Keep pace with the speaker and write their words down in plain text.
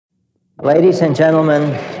Ladies and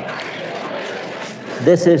gentlemen,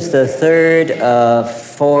 this is the third of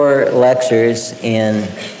 4 lectures in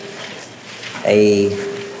a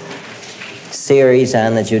series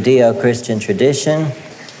on the Judeo-Christian tradition.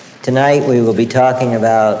 Tonight we will be talking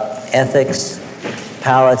about ethics,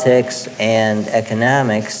 politics, and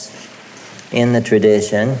economics in the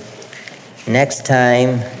tradition. Next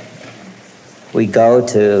time we go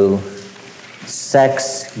to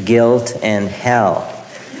sex, guilt, and hell.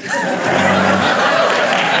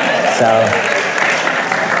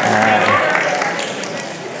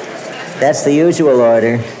 That's the usual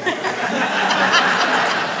order.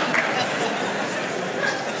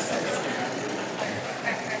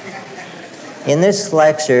 In this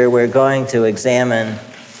lecture, we're going to examine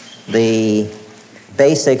the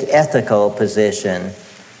basic ethical position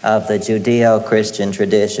of the Judeo-Christian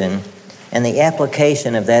tradition and the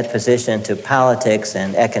application of that position to politics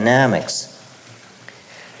and economics.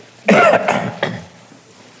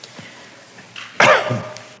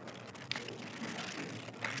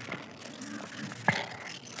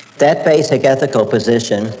 That basic ethical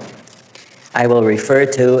position I will refer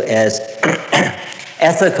to as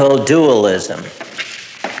ethical dualism.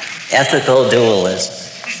 Ethical dualism.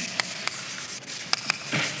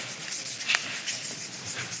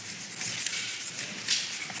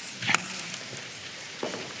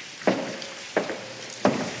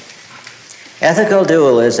 Ethical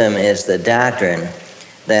dualism is the doctrine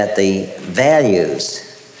that the values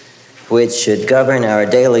which should govern our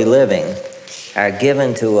daily living are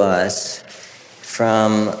given to us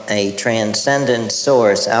from a transcendent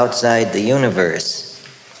source outside the universe,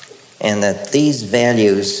 and that these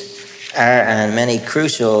values are on many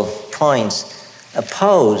crucial points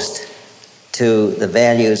opposed to the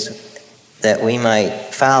values that we might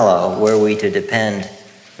follow were we to depend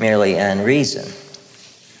merely on reason.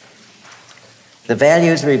 The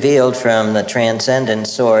values revealed from the transcendent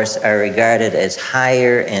source are regarded as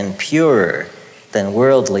higher and purer than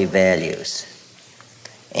worldly values,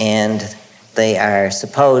 and they are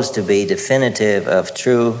supposed to be definitive of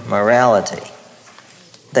true morality.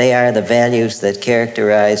 They are the values that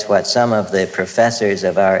characterize what some of the professors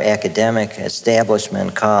of our academic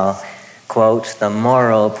establishment call, quote, the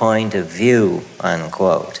moral point of view,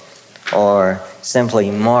 unquote, or simply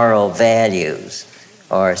moral values,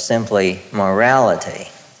 or simply morality.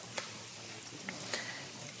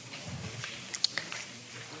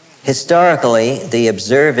 Historically, the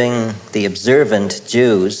observant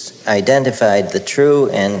Jews identified the true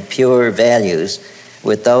and pure values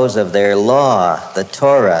with those of their law, the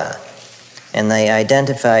Torah, and they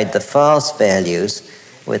identified the false values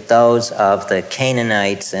with those of the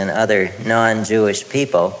Canaanites and other non-Jewish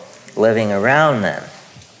people living around them,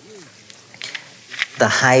 the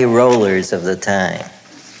high rollers of the time,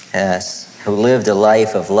 who lived a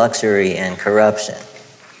life of luxury and corruption.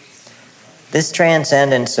 This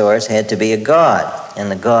transcendent source had to be a god,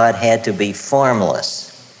 and the god had to be formless.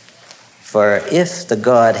 For if the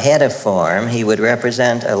god had a form, he would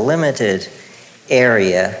represent a limited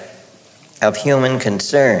area of human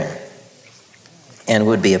concern and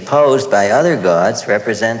would be opposed by other gods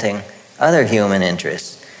representing other human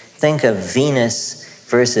interests. Think of Venus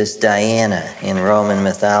versus Diana in Roman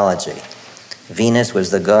mythology. Venus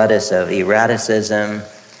was the goddess of eroticism,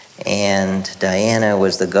 and Diana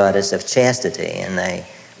was the goddess of chastity, and they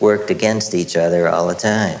worked against each other all the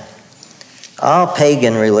time. All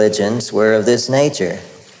pagan religions were of this nature.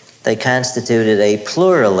 They constituted a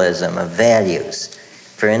pluralism of values.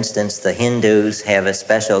 For instance, the Hindus have a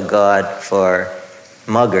special god for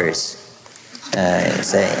muggers.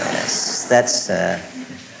 That's a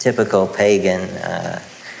typical pagan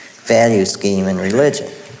value scheme in religion.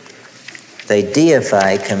 They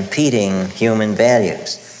deify competing human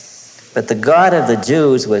values. But the God of the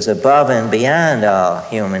Jews was above and beyond all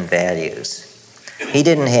human values. He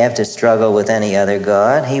didn't have to struggle with any other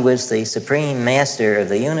god. He was the supreme master of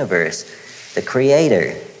the universe, the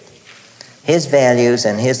creator. His values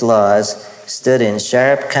and his laws stood in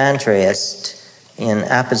sharp contrast, in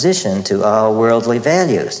opposition to all worldly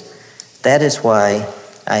values. That is why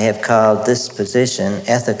I have called this position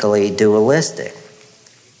ethically dualistic.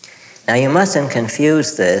 Now, you mustn't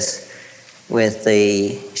confuse this with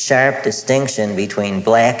the sharp distinction between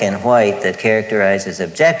black and white that characterizes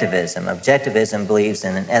objectivism. Objectivism believes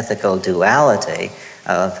in an ethical duality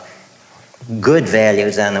of good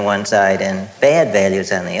values on the one side and bad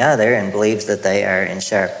values on the other, and believes that they are in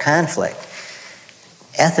sharp conflict.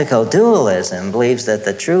 Ethical dualism believes that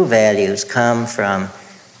the true values come from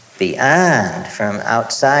beyond, from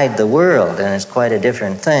outside the world, and it's quite a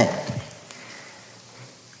different thing.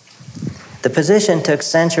 The position took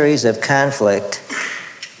centuries of conflict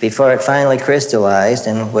before it finally crystallized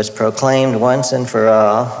and was proclaimed once and for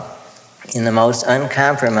all in the most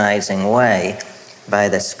uncompromising way by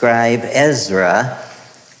the scribe Ezra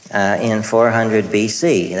in 400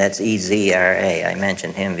 BC. That's E-Z-R-A. I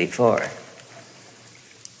mentioned him before.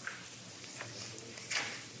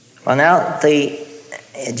 Well, now,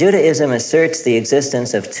 Judaism asserts the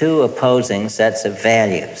existence of two opposing sets of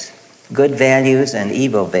values, good values and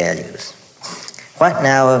evil values. What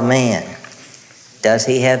now of man? Does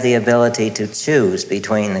he have the ability to choose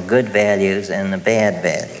between the good values and the bad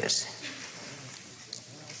values?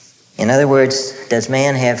 In other words, does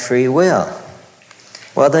man have free will?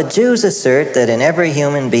 Well, the Jews assert that in every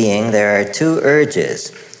human being there are two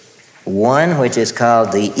urges, one which is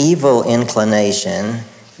called the evil inclination,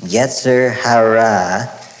 Yetzer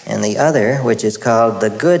Hara, and the other which is called the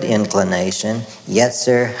good inclination,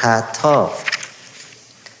 Yetzer HaTov.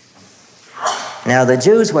 Now, the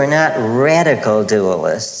Jews were not radical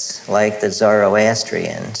dualists like the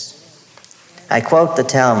Zoroastrians. I quote the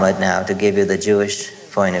Talmud now to give you the Jewish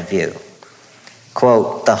point of view.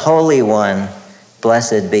 Quote, "The Holy One,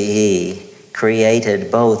 blessed be He, created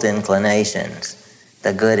both inclinations,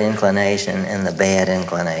 the good inclination and the bad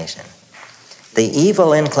inclination. The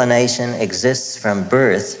evil inclination exists from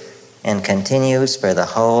birth and continues for the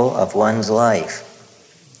whole of one's life.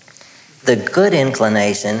 The good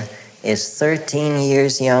inclination is 13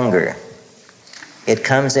 years younger. It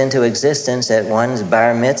comes into existence at one's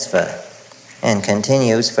bar mitzvah and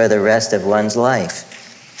continues for the rest of one's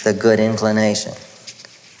life, the good inclination.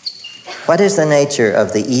 What is the nature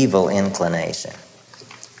of the evil inclination?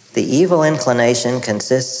 The evil inclination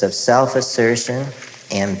consists of self-assertion,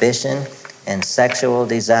 ambition, and sexual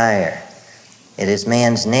desire. It is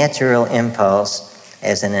man's natural impulse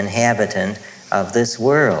as an inhabitant of this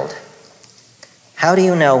world. How do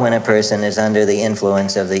you know when a person is under the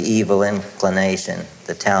influence of the evil inclination?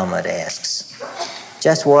 The Talmud asks.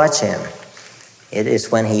 Just watch him. It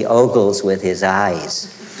is when he ogles with his eyes,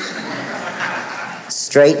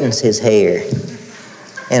 straightens his hair,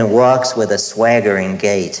 and walks with a swaggering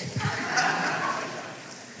gait.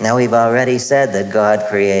 Now, we've already said that God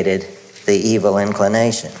created the evil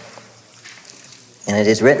inclination. And it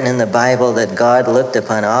is written in the Bible that God looked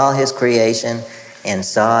upon all his creation and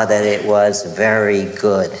saw that it was very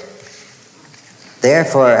good.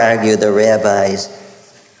 Therefore, argue the rabbis,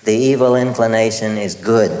 the evil inclination is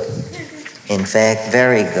good. In fact,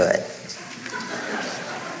 very good.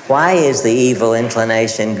 Why is the evil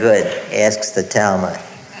inclination good? Asks the Talmud.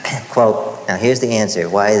 Quote, now here's the answer,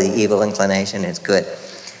 why the evil inclination is good.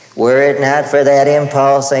 Were it not for that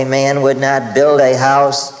impulse, a man would not build a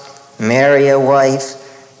house, marry a wife,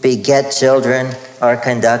 beget children, or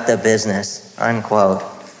conduct a business, unquote.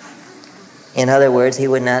 In other words, he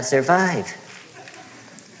would not survive.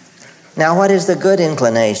 Now, what is the good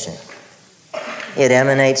inclination? It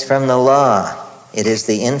emanates from the law. It is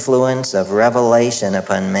the influence of revelation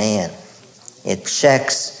upon man. It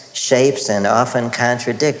checks, shapes, and often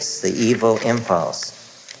contradicts the evil impulse.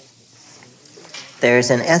 There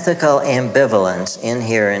is an ethical ambivalence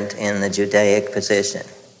inherent in the Judaic position.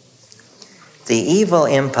 The evil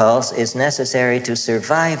impulse is necessary to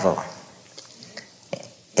survival.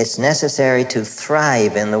 It's necessary to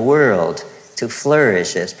thrive in the world, to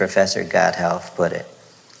flourish, as Professor Gotthelf put it.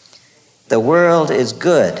 The world is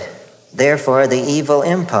good, therefore the evil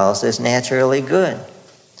impulse is naturally good.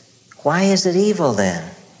 Why is it evil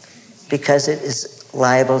then? Because it is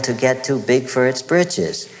liable to get too big for its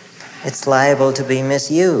britches. It's liable to be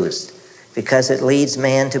misused because it leads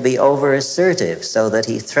man to be over-assertive so that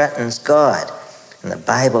he threatens God. And the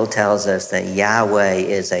Bible tells us that Yahweh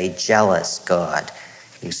is a jealous God.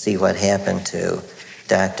 You see what happened to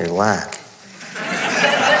Dr. Locke.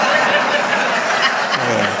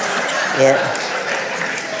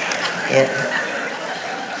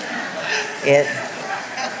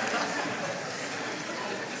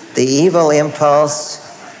 The evil impulse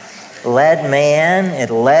led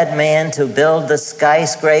man to build the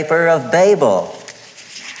skyscraper of Babel.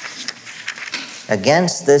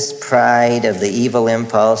 Against this pride of the evil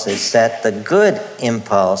impulse is set the good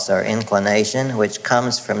impulse or inclination, which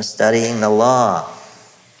comes from studying the law.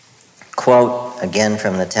 Quote again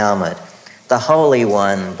from the Talmud, "The Holy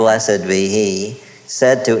One, blessed be He,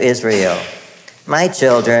 said to Israel, 'My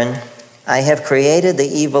children, I have created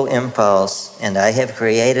the evil impulse, and I have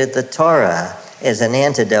created the Torah as an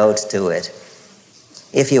antidote to it.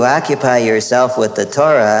 If you occupy yourself with the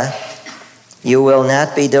Torah, you will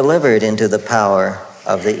not be delivered into the power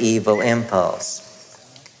of the evil impulse.'"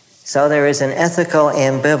 So there is an ethical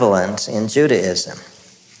ambivalence in Judaism.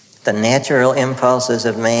 The natural impulses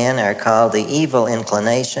of man are called the evil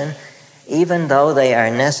inclination, even though they are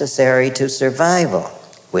necessary to survival,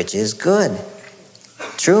 which is good.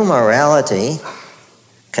 True morality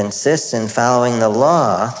consists in following the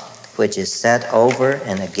law, which is set over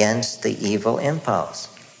and against the evil impulse.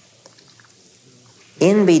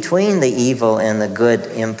 In between the evil and the good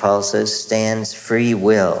impulses stands free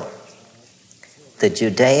will. The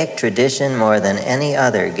Judaic tradition, more than any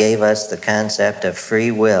other, gave us the concept of free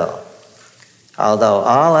will. Although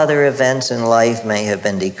all other events in life may have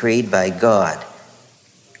been decreed by God,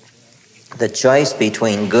 the choice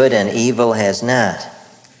between good and evil has not.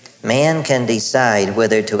 Man can decide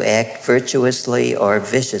whether to act virtuously or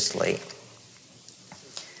viciously.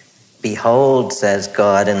 Behold, says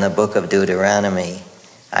God in the book of Deuteronomy,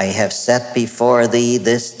 I have set before thee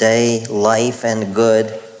this day life and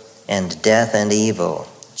good, and death and evil.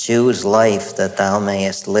 Choose life that thou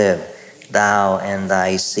mayest live, thou and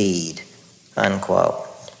thy seed. Unquote.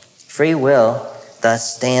 Free will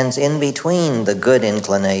thus stands in between the good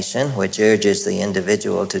inclination, which urges the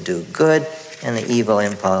individual to do good, and the evil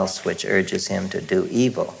impulse, which urges him to do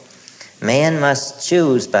evil. Man must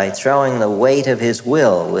choose by throwing the weight of his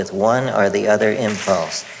will with one or the other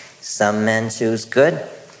impulse. Some men choose good.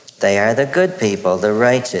 They are the good people, the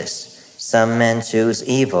righteous. Some men choose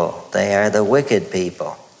evil. They are the wicked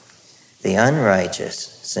people, the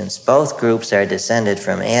unrighteous. Since both groups are descended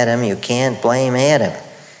from Adam, you can't blame Adam.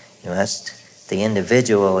 The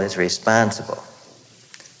individual is responsible.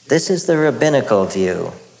 This is the rabbinical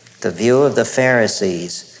view, the view of the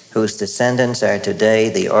Pharisees, whose descendants are today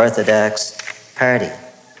the Orthodox party.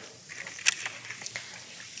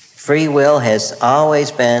 Free will has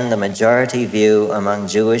always been the majority view among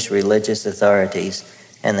Jewish religious authorities,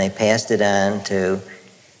 and they passed it on to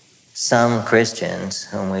some Christians,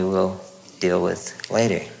 whom we will deal with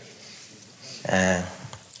later.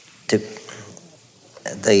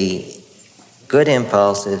 The good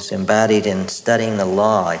impulse is embodied in studying the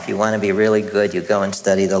law. If you want to be really good, you go and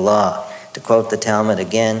study the law. To quote the Talmud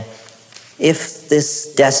again, if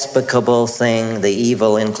this despicable thing, the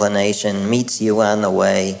evil inclination, meets you on the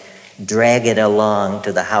way, drag it along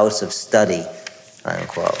to the house of study,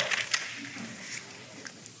 unquote.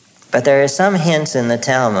 But there are some hints in the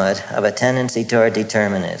Talmud of a tendency toward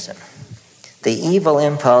determinism. The evil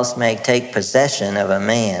impulse may take possession of a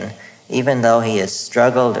man even though he has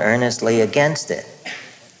struggled earnestly against it.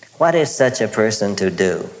 What is such a person to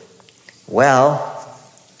do? Well,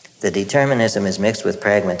 the determinism is mixed with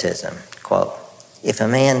pragmatism. Quote, if a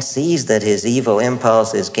man sees that his evil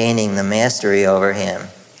impulse is gaining the mastery over him,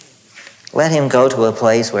 let him go to a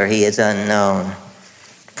place where he is unknown,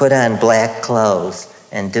 put on black clothes,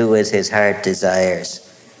 and do as his heart desires.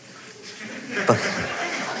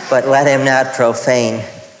 But let him not profane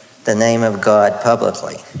the name of God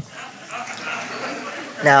publicly.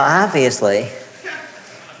 Now, obviously,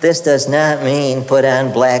 this does not mean put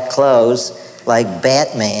on black clothes like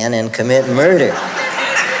Batman and commit murder.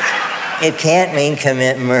 It can't mean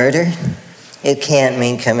commit murder. It can't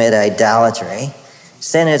mean commit idolatry.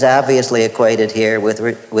 Sin is obviously equated here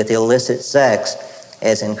with illicit sex,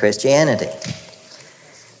 as in Christianity.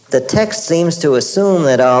 The text seems to assume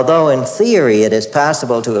that although in theory it is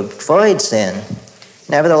possible to avoid sin,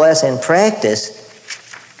 nevertheless in practice,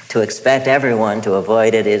 to expect everyone to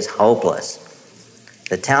avoid it is hopeless.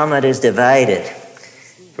 The Talmud is divided.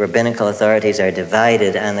 Rabbinical authorities are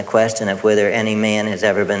divided on the question of whether any man has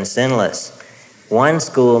ever been sinless. One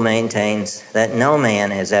school maintains that no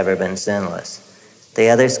man has ever been sinless. The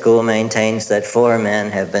other school maintains that 4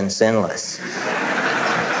 men have been sinless.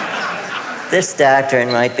 This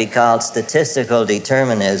doctrine might be called statistical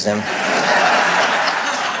determinism,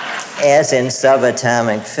 as in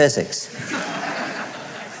subatomic physics.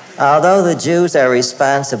 Although the Jews are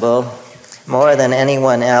responsible more than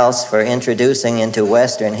anyone else for introducing into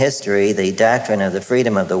Western history the doctrine of the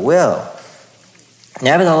freedom of the will,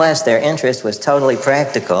 nevertheless their interest was totally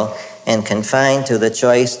practical and confined to the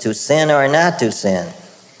choice to sin or not to sin.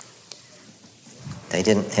 They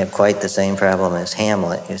didn't have quite the same problem as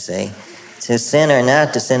Hamlet, you see. To sin or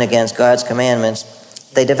not to sin against God's commandments,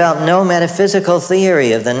 they developed no metaphysical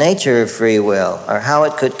theory of the nature of free will or how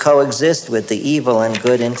it could coexist with the evil and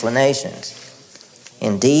good inclinations.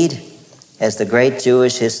 Indeed, as the great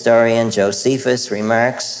Jewish historian Josephus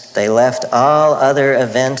remarks, they left all other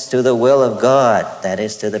events to the will of God, that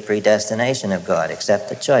is, to the predestination of God, except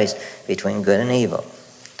the choice between good and evil.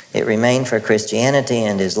 It remained for Christianity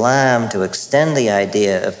and Islam to extend the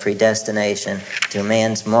idea of predestination to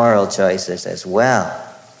man's moral choices as well.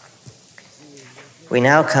 We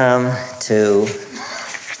now come to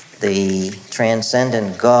the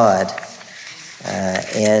transcendent God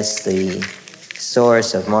as the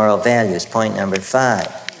source of moral values, point number 5.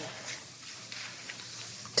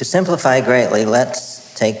 To simplify greatly,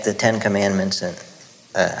 let's take the Ten Commandments and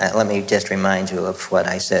let me just remind you of what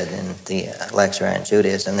I said in the lecture on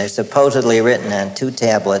Judaism. They're supposedly written on 2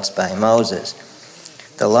 tablets by Moses.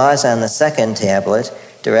 The laws on the second tablet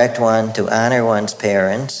direct one to honor one's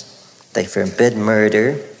parents. They forbid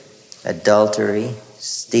murder, adultery,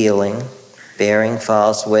 stealing, bearing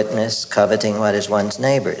false witness, coveting what is one's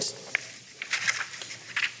neighbor's.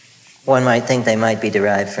 One might think they might be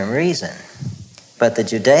derived from reason, but the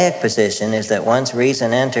Judaic position is that once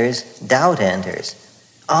reason enters, doubt enters.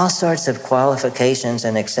 All sorts of qualifications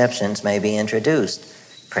and exceptions may be introduced.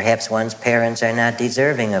 Perhaps one's parents are not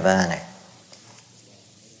deserving of honor.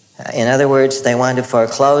 In other words, they want to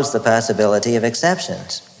foreclose the possibility of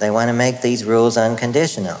exceptions. They want to make these rules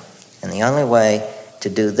unconditional. And the only way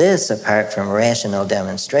to do this, apart from rational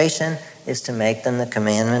demonstration, is to make them the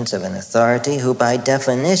commandments of an authority who by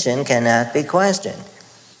definition cannot be questioned.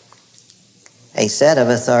 A set of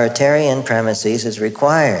authoritarian premises is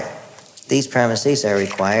required. These premises are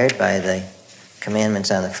required by the commandments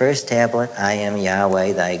on the first tablet. I am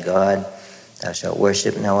Yahweh thy God. Thou shalt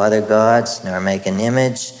worship no other gods, nor make an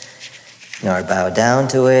image, nor bow down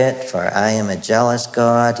to it, for I am a jealous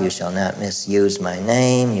God. You shall not misuse my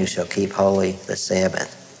name. You shall keep holy the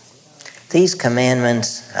Sabbath. These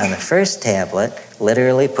commandments on the first tablet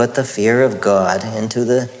literally put the fear of God into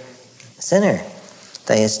the sinner.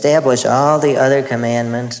 They establish all the other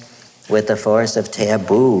commandments with the force of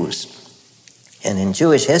taboos. And in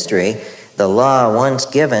Jewish history, the law once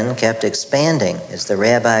given kept expanding as the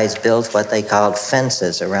rabbis built what they called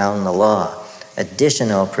fences around the law,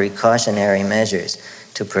 additional precautionary measures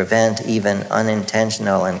to prevent even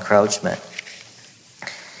unintentional encroachment.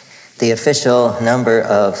 The official number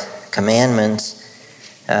of commandments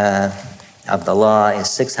of the law is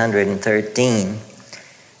 613.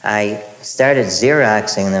 I started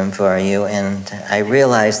Xeroxing them for you, and I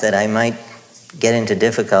realized that I might get into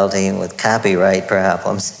difficulty with copyright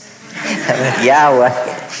problems with Yahweh.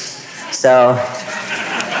 So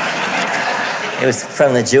it was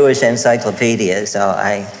from the Jewish Encyclopedia, so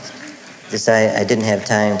I decided I didn't have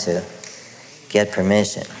time to get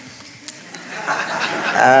permission.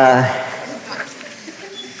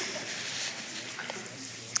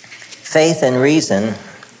 Faith and reason.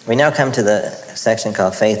 We now come to the section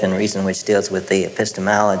called Faith and Reason, which deals with the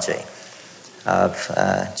epistemology of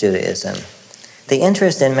Judaism. The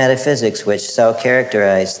interest in metaphysics, which so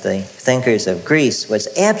characterized the thinkers of Greece, was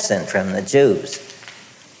absent from the Jews.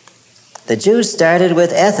 The Jews started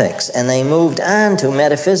with ethics, and they moved on to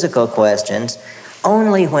metaphysical questions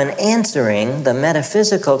only when answering the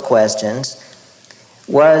metaphysical questions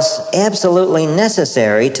was absolutely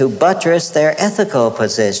necessary to buttress their ethical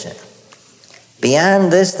position.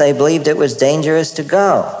 Beyond this, they believed it was dangerous to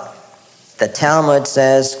go. The Talmud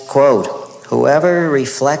says, quote, "Whoever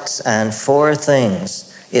reflects on 4 things,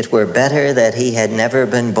 it were better that he had never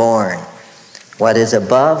been born. What is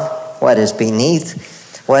above, what is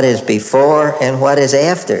beneath, what is before, and what is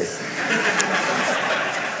after."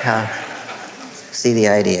 See the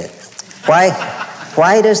idea.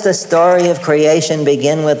 Why does the story of creation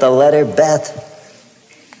begin with the letter Bet?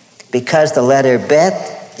 Because the letter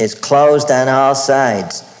Bet is closed on all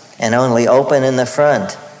sides and only open in the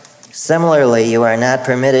front. Similarly, you are not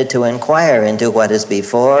permitted to inquire into what is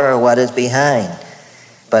before or what is behind,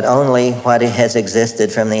 but only what has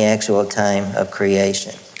existed from the actual time of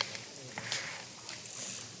creation.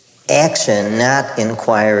 Action, not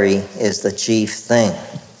inquiry, is the chief thing.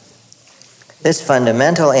 This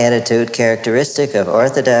fundamental attitude, characteristic of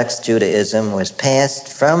Orthodox Judaism, was passed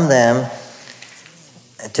from them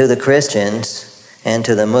to the Christians and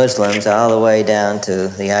to the Muslims all the way down to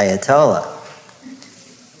the Ayatollah.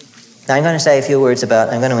 Now I'm going to say a few words I'm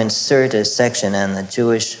going to insert a section on the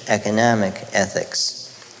Jewish economic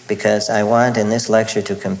ethics, because I want in this lecture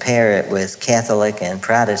to compare it with Catholic and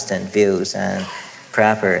Protestant views on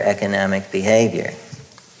proper economic behavior.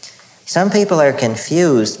 Some people are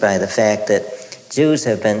confused by the fact that Jews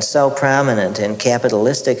have been so prominent in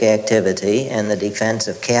capitalistic activity and the defense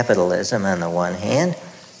of capitalism on the one hand,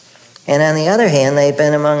 and on the other hand, they've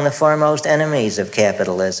been among the foremost enemies of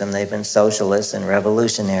capitalism. They've been socialists and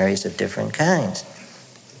revolutionaries of different kinds.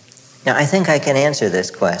 Now, I think I can answer this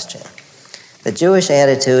question. The Jewish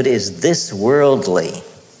attitude is this worldly,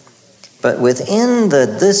 but within the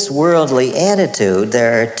this worldly attitude,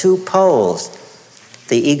 there are 2 poles,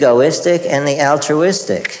 the egoistic and the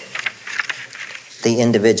altruistic, the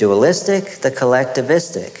individualistic, the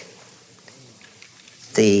collectivistic,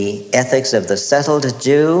 the ethics of the settled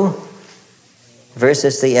Jew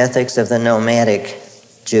versus the ethics of the nomadic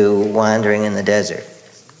Jew wandering in the desert.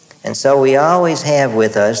 And so we always have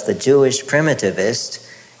with us the Jewish primitivist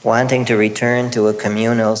wanting to return to a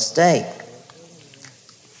communal state.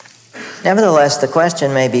 Nevertheless, the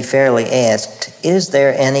question may be fairly asked, is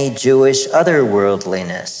there any Jewish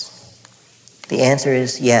otherworldliness? The answer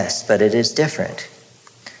is yes, but it is different.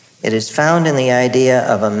 It is found in the idea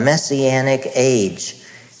of a messianic age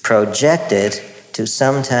projected to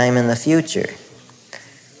some time in the future.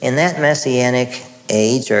 In that messianic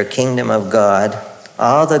age or kingdom of God,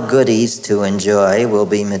 all the goodies to enjoy will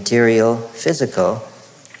be material, physical.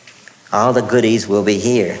 All the goodies will be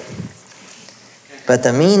here. But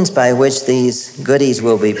the means by which these goodies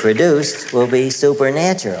will be produced will be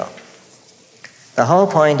supernatural. The whole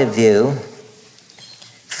point of view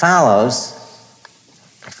follows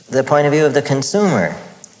the point of view of the consumer.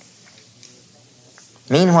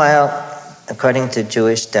 Meanwhile, according to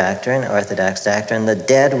Jewish doctrine, Orthodox doctrine, the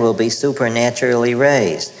dead will be supernaturally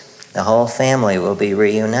raised. The whole family will be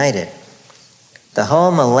reunited. The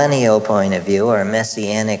whole millennial point of view, or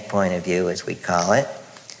messianic point of view as we call it,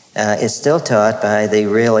 is still taught by the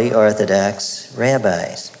really Orthodox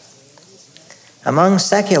rabbis. Among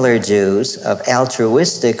secular Jews of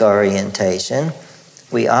altruistic orientation,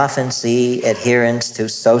 we often see adherence to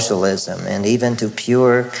socialism and even to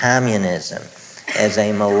pure communism as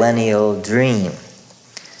a millennial dream.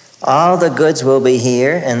 All the goods will be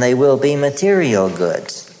here, and they will be material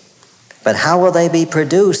goods. But how will they be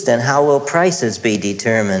produced, and how will prices be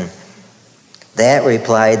determined? That,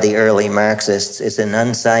 replied the early Marxists, is an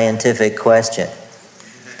unscientific question.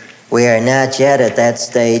 We are not yet at that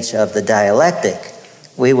stage of the dialectic.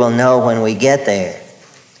 We will know when we get there,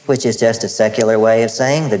 which is just a secular way of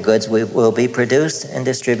saying the goods will be produced and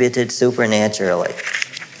distributed supernaturally.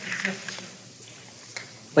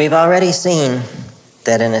 We've already seen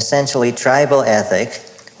that an essentially tribal ethic,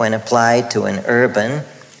 when applied to an urban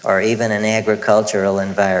or even an agricultural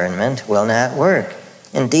environment, will not work.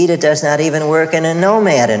 Indeed, it does not even work in a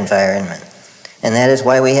nomad environment. And that is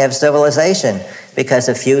why we have civilization, because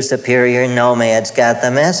a few superior nomads got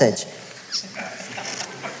the message.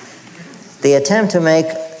 The attempt to make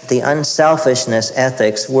the unselfishness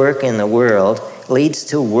ethics work in the world leads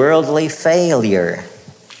to worldly failure.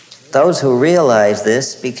 Those who realized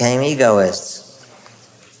this became egoists,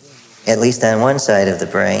 at least on one side of the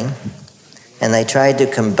brain, and they tried to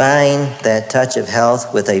combine that touch of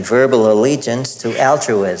health with a verbal allegiance to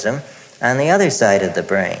altruism on the other side of the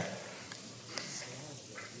brain.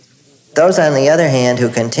 Those, on the other hand, who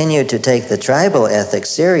continued to take the tribal ethic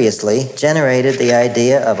seriously generated the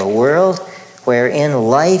idea of a world wherein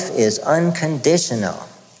life is unconditional.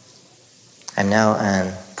 I'm now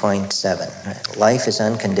on point 7. Life is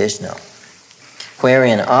unconditional.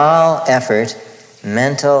 Wherein all effort,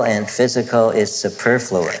 mental and physical, is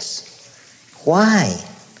superfluous. Why?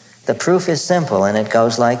 The proof is simple, and it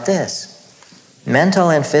goes like this.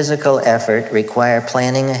 Mental and physical effort require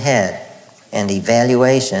planning ahead and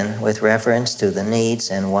evaluation with reference to the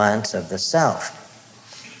needs and wants of the self.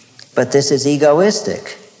 But this is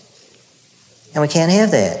egoistic, and we can't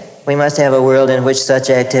have that. We must have a world in which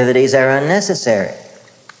such activities are unnecessary.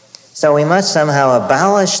 So we must somehow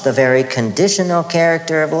abolish the very conditional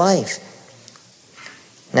character of life.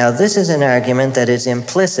 Now, this is an argument that is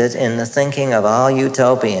implicit in the thinking of all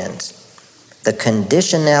utopians. The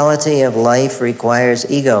conditionality of life requires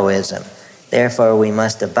egoism. Therefore, we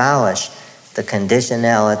must abolish the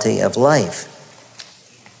conditionality of life.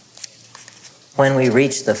 When we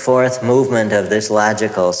reach the fourth movement of this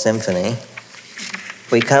logical symphony,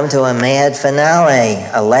 we come to a mad finale,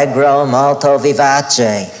 allegro molto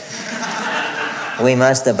vivace. We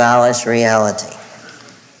must abolish reality.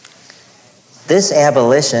 This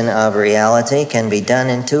abolition of reality can be done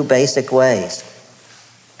in two basic ways.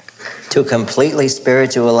 To completely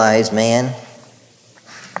spiritualize man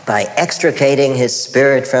by extricating his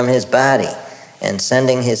spirit from his body and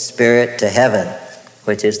sending his spirit to heaven,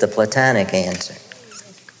 which is the Platonic answer.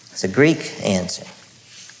 It's a Greek answer.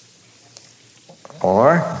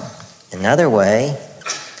 Or, another way,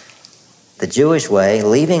 the Jewish way,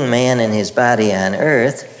 leaving man in his body on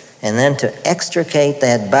earth, and then to extricate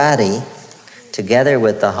that body together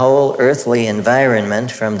with the whole earthly environment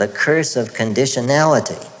from the curse of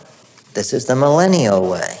conditionality. This is the millennial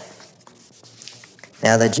way.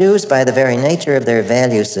 Now, the Jews, by the very nature of their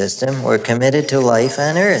value system, were committed to life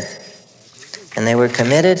on earth. And they were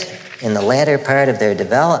committed in the latter part of their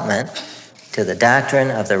development to the doctrine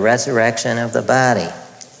of the resurrection of the body.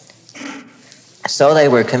 So they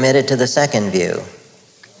were committed to the second view,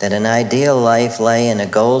 that an ideal life lay in a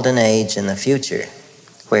golden age in the future,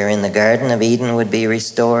 wherein the Garden of Eden would be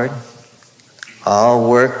restored, all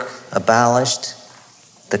work abolished,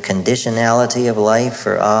 the conditionality of life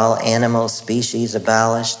for all animal species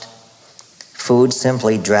abolished, Food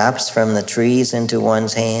simply drops from the trees into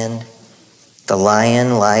one's hand. The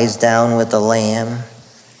lion lies down with the lamb.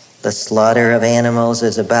 The slaughter of animals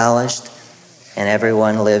is abolished, and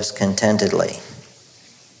everyone lives contentedly.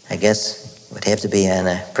 I guess it would have to be on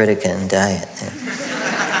a Pritikin diet.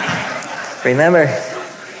 Remember,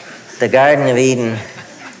 the Garden of Eden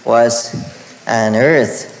was on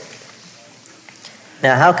earth.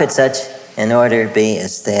 Now, how could such an order be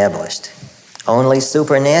established? Only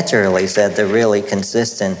supernaturally, said the really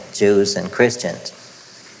consistent Jews and Christians.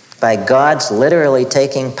 By God's literally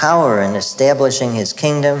taking power and establishing his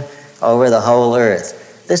kingdom over the whole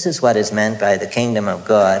earth. This is what is meant by the kingdom of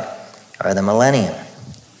God, or the millennium.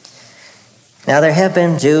 Now, there have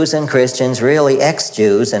been Jews and Christians, really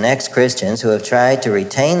ex-Jews and ex-Christians, who have tried to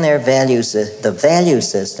retain their the value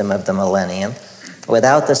system of the millennium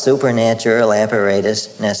without the supernatural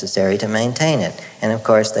apparatus necessary to maintain it. And of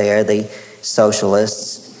course, they are the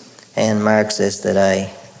socialists and Marxists that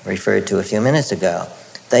I referred to a few minutes ago.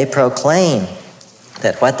 They proclaim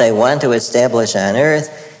that what they want to establish on earth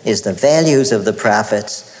is the values of the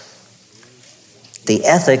prophets, the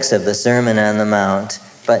ethics of the Sermon on the Mount,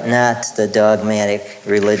 but not the dogmatic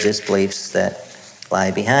religious beliefs that lie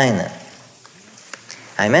behind them.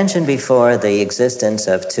 I mentioned before the existence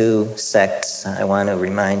of two sects I want to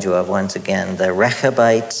remind you of once again, the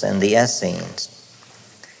Rechabites and the Essenes.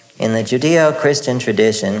 In the Judeo-Christian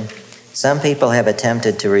tradition, some people have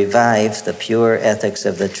attempted to revive the pure ethics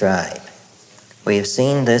of the tribe. We have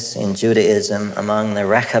seen this in Judaism among the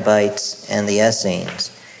Rechabites and the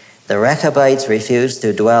Essenes. The Rechabites refused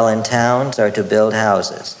to dwell in towns or to build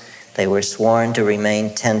houses. They were sworn to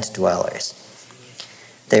remain tent dwellers.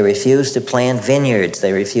 They refused to plant vineyards.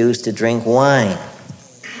 They refused to drink wine.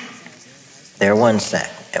 They're one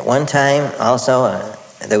sect. At one time, also,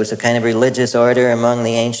 there was a kind of religious order among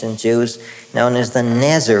the ancient Jews known as the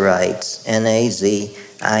Nazarites, N-A-Z-I-R-I-T-E-S,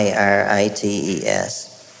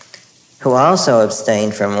 who also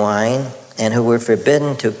abstained from wine and who were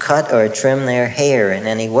forbidden to cut or trim their hair in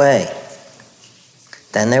any way.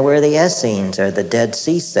 Then there were the Essenes, or the Dead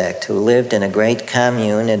Sea sect, who lived in a great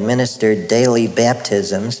commune, administered daily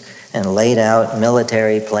baptisms, and laid out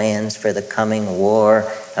military plans for the coming war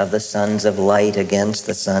of the sons of light against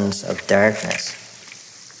the sons of darkness.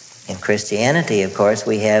 In Christianity, of course,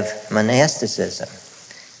 we have monasticism,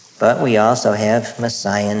 but we also have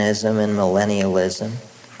messianism and millennialism.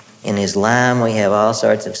 In Islam, we have all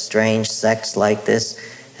sorts of strange sects like this,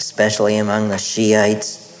 especially among the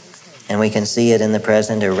Shiites. And we can see it in the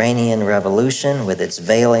present Iranian revolution with its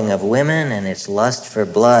veiling of women and its lust for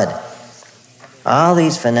blood. All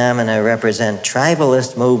these phenomena represent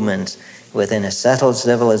tribalist movements within a settled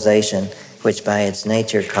civilization which by its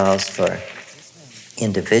nature calls for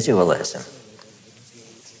individualism.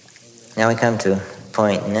 Now we come to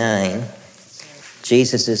point 9,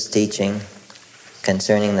 Jesus' teaching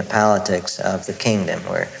concerning the politics of the kingdom.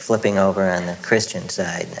 We're flipping over on the Christian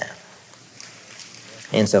side now,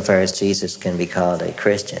 insofar as Jesus can be called a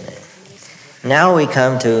Christian. Now we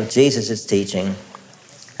come to Jesus' teaching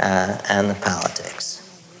on the politics.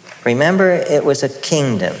 Remember, it was a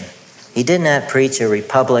kingdom. He did not preach a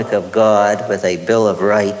republic of God with a Bill of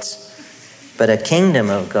Rights, but a kingdom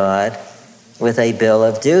of God with a bill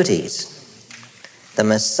of duties. The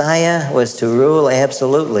Messiah was to rule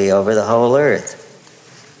absolutely over the whole earth.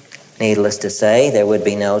 Needless to say, there would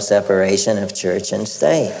be no separation of church and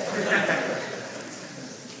state.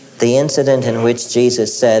 The incident in which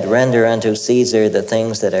Jesus said, "Render unto Caesar the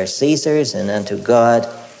things that are Caesar's, and unto God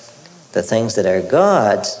the things that are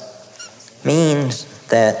God's," means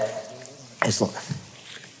that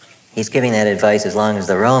he's giving that advice as long as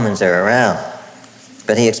the Romans are around.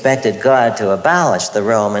 But he expected God to abolish the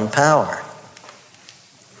Roman power.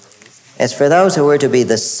 As for those who were to be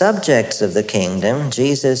the subjects of the kingdom,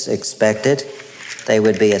 Jesus expected they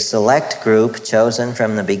would be a select group chosen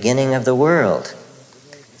from the beginning of the world.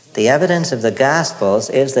 The evidence of the Gospels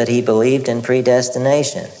is that he believed in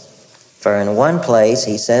predestination. For in one place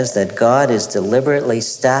he says that God is deliberately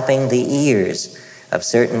stopping the ears of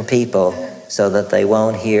certain people so that they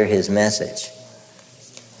won't hear his message.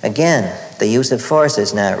 Again, the use of force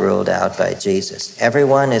is not ruled out by Jesus.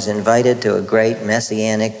 Everyone is invited to a great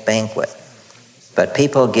messianic banquet. But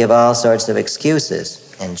people give all sorts of excuses,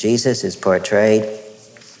 and Jesus is portrayed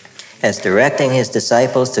as directing his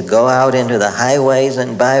disciples to go out into the highways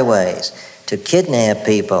and byways, to kidnap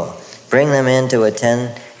people, bring them in to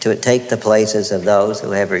take the places of those who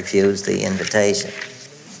have refused the invitation.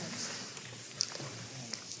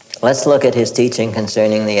 Let's look at his teaching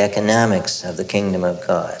concerning the economics of the kingdom of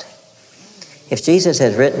God. If Jesus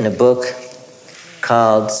had written a book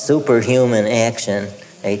called Superhuman Action,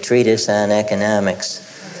 a treatise on economics.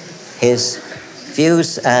 His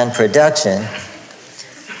views on production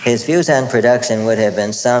would have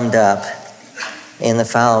been summed up in the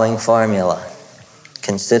following formula.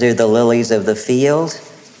 Consider the lilies of the field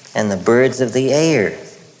and the birds of the air.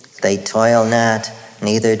 They toil not,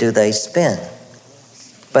 neither do they spin.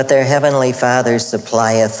 But their heavenly Father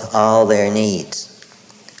supplieth all their needs.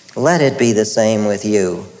 Let it be the same with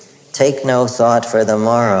you. Take no thought for the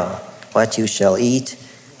morrow, what you shall eat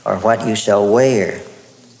or what you shall wear.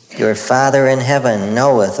 Your Father in heaven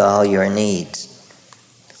knoweth all your needs.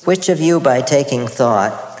 Which of you by taking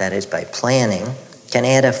thought, that is by planning, can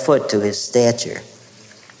add a foot to his stature?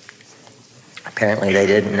 Apparently they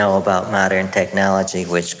didn't know about modern technology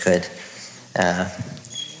which could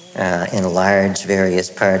enlarge various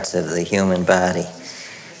parts of the human body.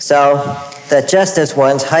 So that just as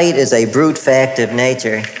one's height is a brute fact of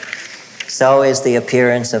nature, so is the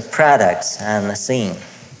appearance of products on the scene.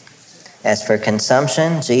 As for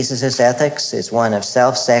consumption, Jesus' ethics is one of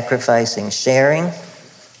self-sacrificing sharing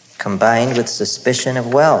combined with suspicion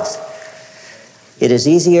of wealth. It is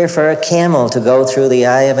easier for a camel to go through the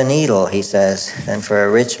eye of a needle, he says, than for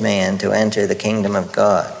a rich man to enter the kingdom of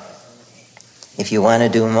God. If you want to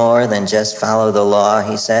do more than just follow the law,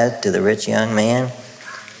 he said to the rich young man,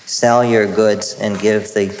 sell your goods and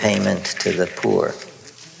give the payment to the poor.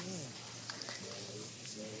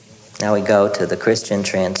 Now we go to the Christian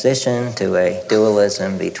transition to a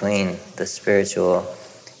dualism between the spiritual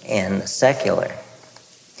and the secular.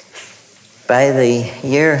 By the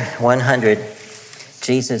year 100,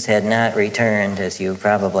 Jesus had not returned, as you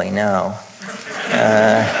probably know,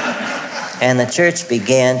 and the church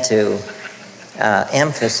began to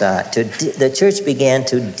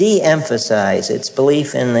de-emphasize its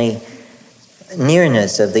belief in the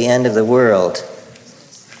nearness of the end of the world.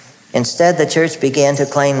 Instead, the church began to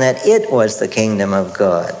claim that it was the kingdom of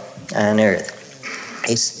God on earth,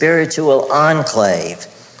 a spiritual enclave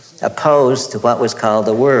opposed to what was called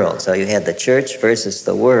the world. So you had the church versus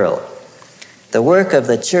the world. The work of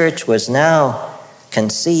the church was now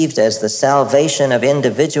conceived as the salvation of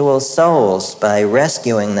individual souls by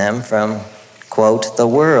rescuing them from, quote, the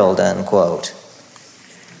world, unquote.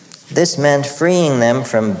 This meant freeing them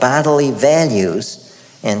from bodily values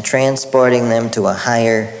and transporting them to a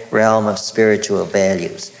higher realm of spiritual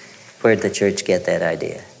values. Where did the church get that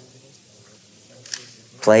idea?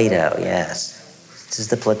 Plato, yes. This is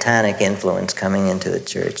the Platonic influence coming into the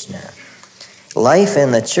church now. Life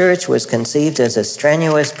in the church was conceived as a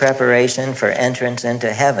strenuous preparation for entrance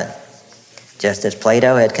into heaven. Just as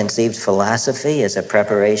Plato had conceived philosophy as a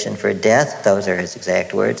preparation for death, those are his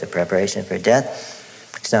exact words, a preparation for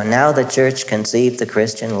death. So now the church conceived the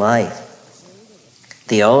Christian life.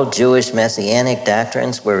 The old Jewish messianic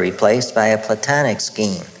doctrines were replaced by a Platonic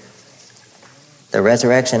scheme. The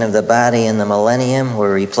resurrection of the body in the millennium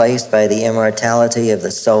were replaced by the immortality of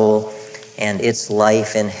the soul and its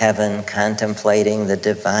life in heaven, contemplating the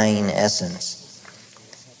divine essence.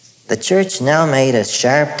 The church now made a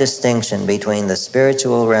sharp distinction between the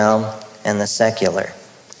spiritual realm and the secular.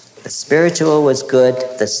 The spiritual was good,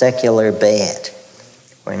 the secular bad.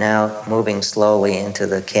 We're now moving slowly into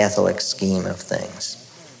the Catholic scheme of things.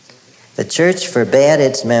 The church forbade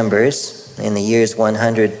its members in the years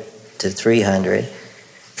 100 to 300,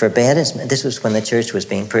 this was when the church was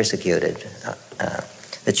being persecuted.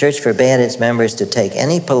 The church forbade its members to take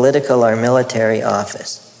any political or military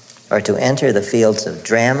office or to enter the fields of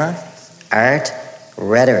drama, art,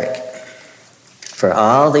 rhetoric. For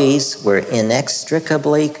all these were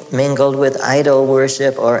inextricably mingled with idol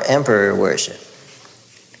worship or emperor worship.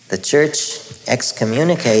 The church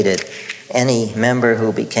excommunicated any member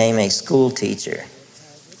who became a school teacher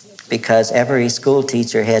because every school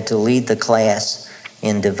teacher had to lead the class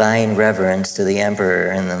in divine reverence to the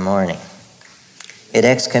emperor in the morning. It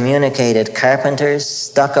excommunicated carpenters,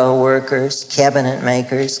 stucco workers, cabinet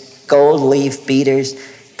makers, gold leaf beaters,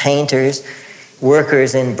 painters,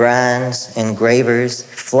 workers in bronze, engravers,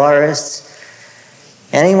 florists,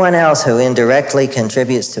 anyone else who indirectly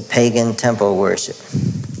contributes to pagan temple worship.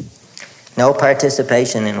 No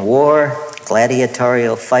participation in war,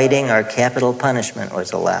 gladiatorial fighting, or capital punishment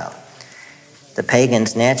was allowed. The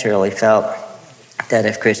pagans naturally felt that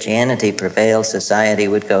if Christianity prevailed, society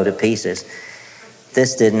would go to pieces.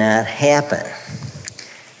 This did not happen.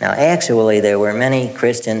 Now, actually, there were many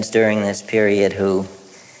Christians during this period who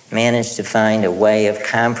managed to find a way of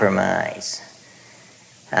compromise.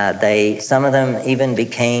 Some of them even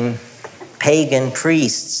became pagan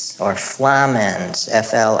priests, or flamens,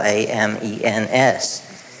 F-L-A-M-E-N-S.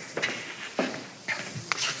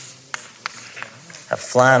 A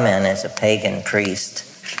flamen is a pagan priest.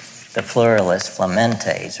 the pluralist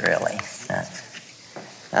flamentes, really.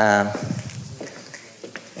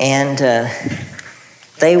 And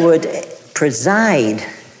they would preside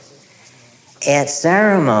at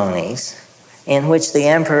ceremonies in which the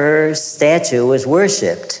emperor's statue was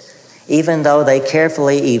worshipped, even though they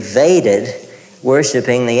carefully evaded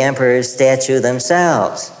worshiping the emperor's statue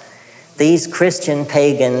themselves. These Christian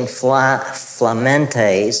pagan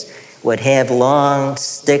flamentes would have long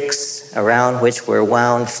sticks around which were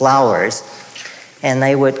wound flowers, and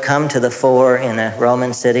they would come to the fore in a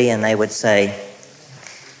Roman city and they would say,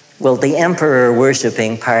 "Will the emperor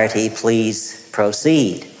worshiping party please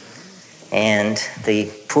proceed?" And the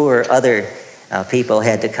poor other people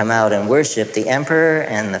had to come out and worship the emperor,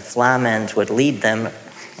 and the flamens would lead them,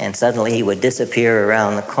 and suddenly he would disappear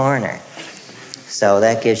around the corner. So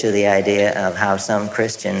that gives you the idea of how some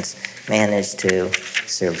Christians managed to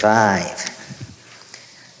survive.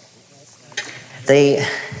 The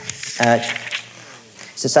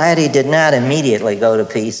society did not immediately go to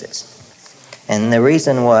pieces. And the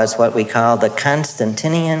reason was what we call the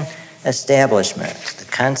Constantinian establishment. The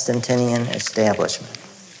Constantinian establishment.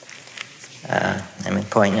 I'm at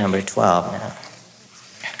point number 12 now.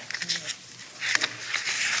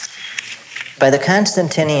 By the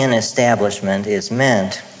Constantinian establishment is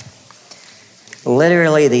meant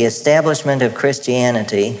literally the establishment of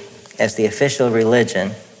Christianity as the official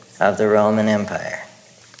religion of the Roman Empire.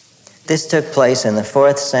 This took place in the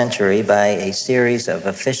 4th century by a series of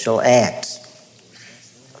official acts.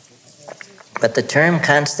 But the term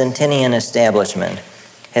Constantinian establishment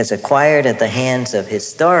has acquired at the hands of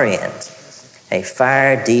historians a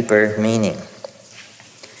far deeper meaning.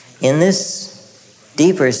 In this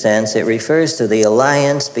deeper sense, it refers to the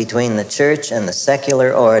alliance between the church and the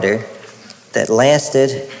secular order that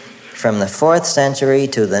lasted from the 4th century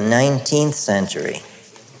to the 19th century.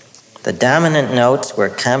 The dominant notes were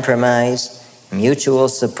compromise, mutual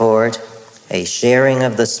support, a sharing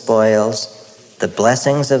of the spoils, the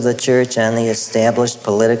blessings of the church on the established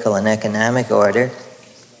political and economic order,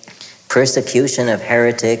 persecution of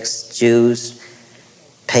heretics, Jews,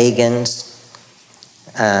 pagans,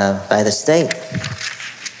 by the state.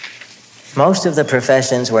 Most of the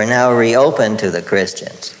professions were now reopened to the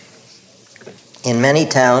Christians. In many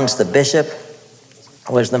towns, the bishop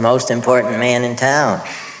was the most important man in town.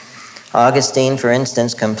 Augustine, for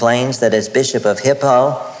instance, complains that as Bishop of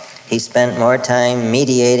Hippo, he spent more time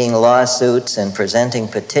mediating lawsuits and presenting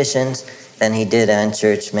petitions than he did on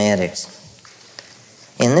church matters.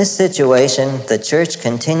 In this situation, the church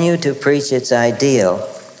continued to preach its ideal,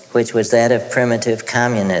 which was that of primitive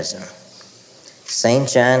communism. St.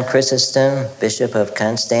 John Chrysostom, Bishop of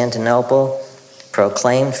Constantinople,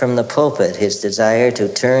 proclaimed from the pulpit his desire to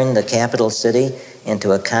turn the capital city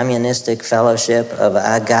into a communistic fellowship of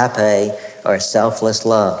agape, or selfless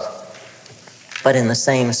love. But in the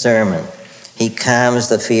same sermon, he calms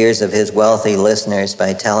the fears of his wealthy listeners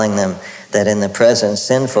by telling them that in the present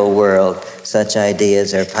sinful world, such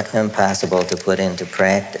ideas are impossible to put into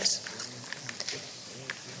practice.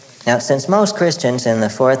 Now, since most Christians in the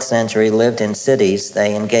 4th century lived in cities,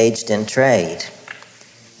 they engaged in trade.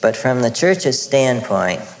 But from the church's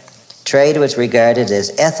standpoint, trade was regarded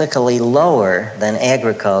as ethically lower than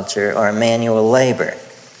agriculture or manual labor.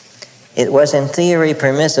 It was in theory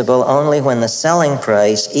permissible only when the selling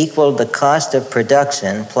price equaled the cost of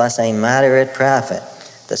production plus a moderate profit,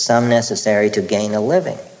 the sum necessary to gain a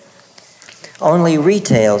living. Only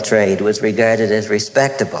retail trade was regarded as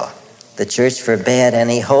respectable. The church forbade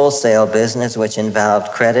any wholesale business which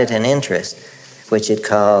involved credit and interest, which it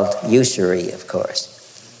called usury, of course.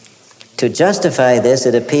 To justify this,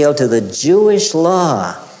 it appealed to the Jewish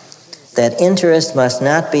law that interest must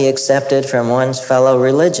not be accepted from one's fellow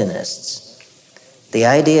religionists. The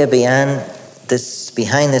idea behind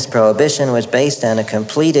this prohibition was based on a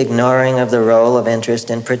complete ignoring of the role of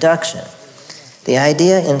interest in production. The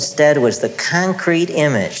idea instead was the concrete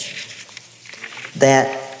image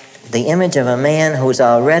of a man who's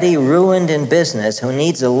already ruined in business, who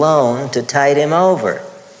needs a loan to tide him over.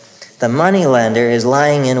 The moneylender is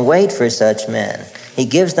lying in wait for such men. He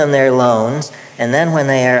gives them their loans, and then when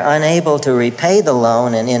they are unable to repay the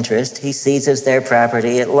loan and interest, he seizes their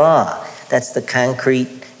property at law. That's the concrete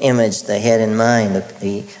image they had in mind,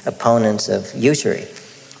 the opponents of usury.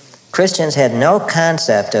 Christians had no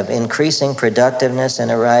concept of increasing productiveness and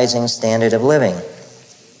a rising standard of living.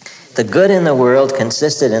 The good in the world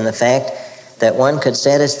consisted in the fact that one could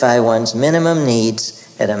satisfy one's minimum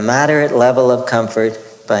needs at a moderate level of comfort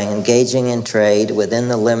by engaging in trade within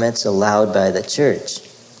the limits allowed by the church.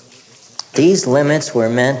 These limits were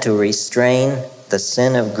meant to restrain the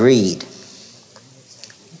sin of greed.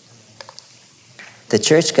 The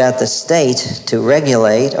church got the state to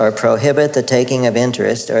regulate or prohibit the taking of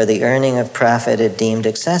interest or the earning of profit it deemed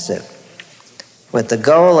excessive. With the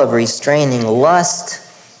goal of restraining lust,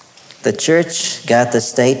 the church got the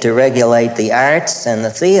state to regulate the arts and the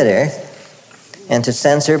theater and to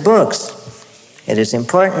censor books. It is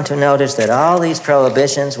important to notice that all these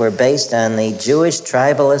prohibitions were based on the Jewish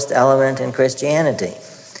tribalist element in Christianity.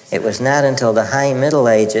 It was not until the High Middle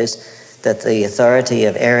Ages that the authority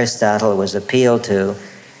of Aristotle was appealed to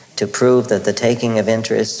prove that the taking of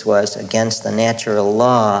interest was against the natural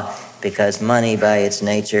law because money by its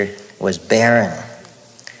nature was barren.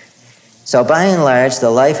 So by and large,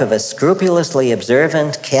 the life of a scrupulously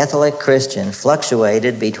observant Catholic Christian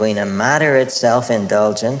fluctuated between a moderate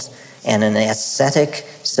self-indulgence and an ascetic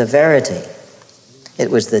severity.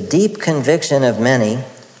 It was the deep conviction of many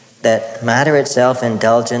that moderate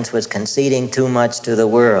self-indulgence was conceding too much to the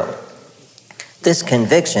world. This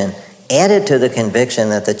conviction, added to the conviction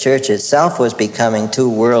that the church itself was becoming too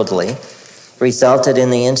worldly, resulted in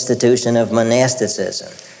the institution of monasticism.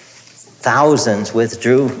 Thousands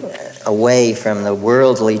withdrew away from the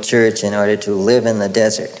worldly church in order to live in the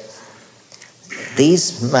desert.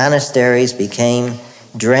 These monasteries became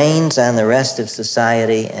drains on the rest of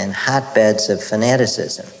society and hotbeds of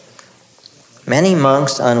fanaticism. Many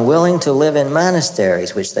monks, unwilling to live in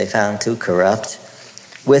monasteries, which they found too corrupt,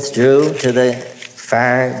 withdrew to the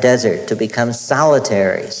far desert to become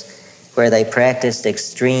solitaries, where they practiced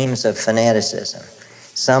extremes of fanaticism.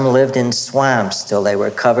 Some lived in swamps till they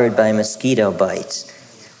were covered by mosquito bites.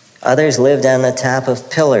 Others lived on the top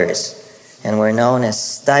of pillars and were known as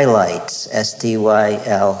stylites, S-T-Y-L-I-T-E-S.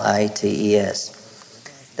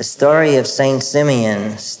 The story of Saint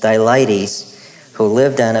Simeon Stylites, who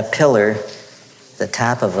lived on a pillar, the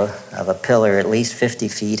top of a pillar at least 50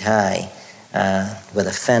 feet high, with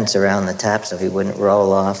a fence around the top so he wouldn't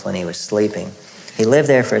roll off when he was sleeping. He lived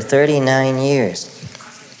there for 39 years.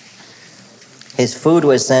 His food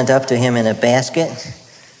was sent up to him in a basket,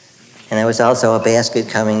 and there was also a basket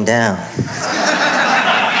coming down.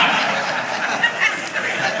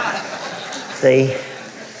 The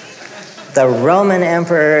Roman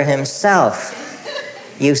emperor himself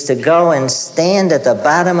used to go and stand at the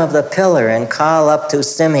bottom of the pillar and call up to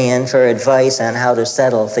Simeon for advice on how to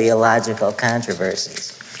settle theological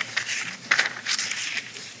controversies.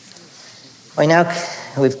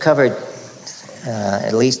 We've covered,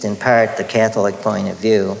 at least in part, the Catholic point of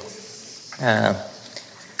view.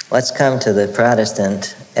 Let's come to the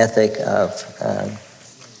Protestant ethic of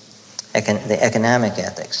the economic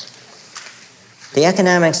ethics. The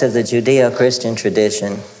economics of the Judeo-Christian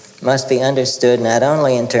tradition must be understood not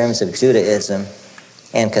only in terms of Judaism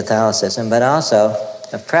and Catholicism, but also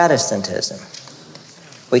of Protestantism.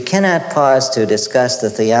 We cannot pause to discuss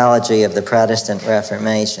the theology of the Protestant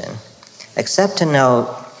Reformation, except to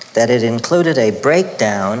note that it included a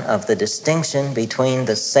breakdown of the distinction between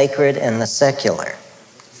the sacred and the secular,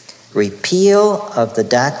 repeal of the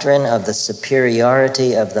doctrine of the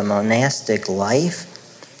superiority of the monastic life,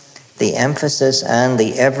 the emphasis on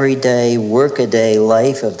the everyday, workaday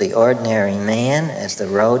life of the ordinary man as the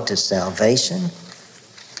road to salvation,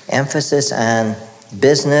 emphasis on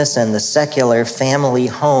business and the secular family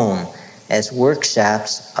home as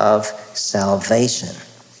workshops of salvation.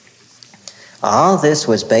 All this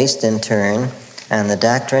was based in turn on the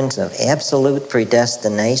doctrines of absolute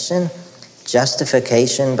predestination,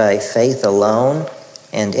 justification by faith alone,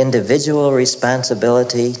 and individual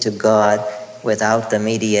responsibility to God without the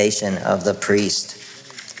mediation of the priest.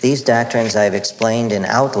 These doctrines I've explained in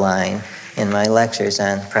outline in my lectures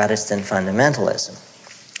on Protestant fundamentalism.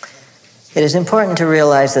 It is important to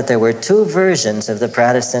realize that there were two versions of the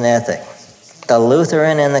Protestant ethic, the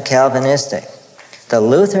Lutheran and the Calvinistic. The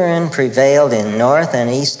Lutheran prevailed in North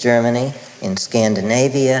and East Germany, in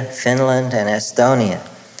Scandinavia, Finland, and Estonia.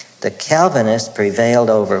 The Calvinist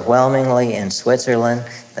prevailed overwhelmingly in Switzerland,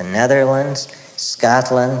 the Netherlands,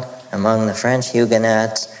 Scotland, among the French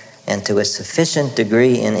Huguenots, and to a sufficient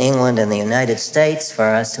degree in England and the United States for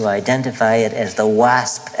us to identify it as the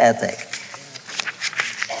WASP ethic.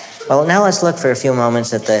 Well, now let's look for a few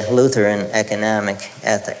moments at the Lutheran economic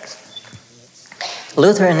ethics.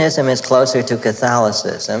 Lutheranism is closer to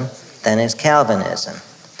Catholicism than is Calvinism,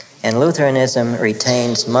 and Lutheranism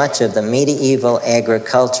retains much of the medieval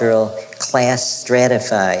agricultural class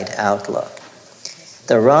stratified outlook.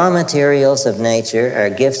 The raw materials of nature are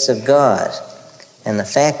gifts of God, and the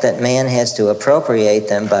fact that man has to appropriate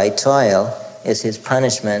them by toil is his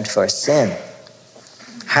punishment for sin.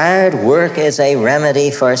 Hard work is a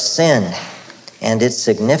remedy for sin, and its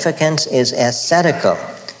significance is ascetical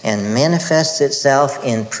and manifests itself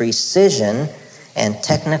in precision and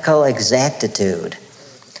technical exactitude.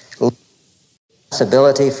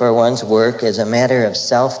 Responsibility for one's work is a matter of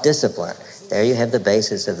self-discipline. There you have the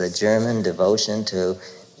basis of the German devotion to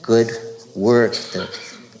good work, the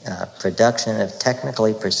production of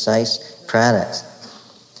technically precise products.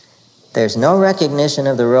 There's no recognition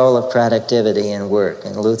of the role of productivity in work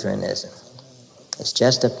in Lutheranism. It's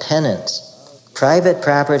just a penance. Private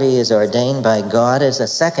property is ordained by God as a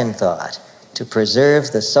second thought to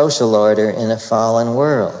preserve the social order in a fallen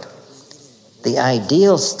world. The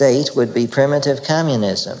ideal state would be primitive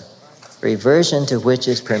communism, reversion to which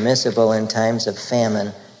is permissible in times of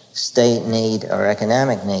famine, state need, or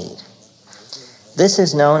economic need. This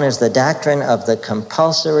is known as the doctrine of the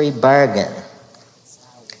compulsory bargain.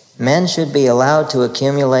 Men should be allowed to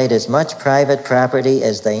accumulate as much private property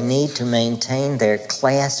as they need to maintain their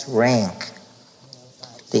class rank.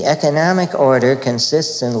 The economic order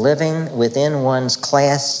consists in living within one's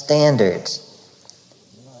class standards.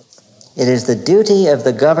 It is the duty of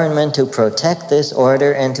the government to protect this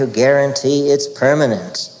order and to guarantee its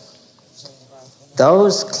permanence.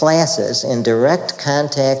 Those classes in direct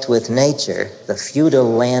contact with nature, the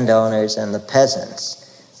feudal landowners and the peasants,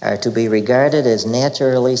 are to be regarded as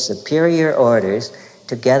naturally superior orders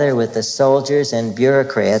together with the soldiers and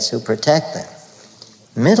bureaucrats who protect them.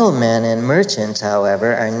 Middlemen and merchants,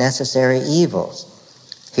 however, are necessary evils.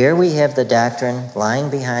 Here we have the doctrine lying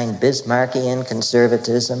behind Bismarckian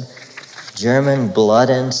conservatism, German blood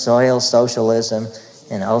and soil socialism,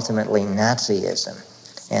 and ultimately Nazism,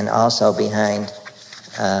 and also behind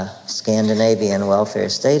Scandinavian welfare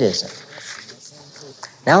statism.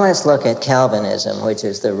 Now let's look at Calvinism, which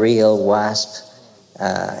is the real WASP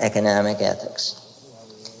economic ethics.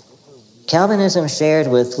 Calvinism shared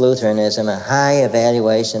with Lutheranism a high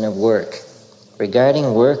evaluation of work,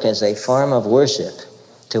 regarding work as a form of worship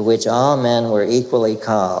to which all men were equally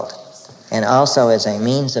called, and also as a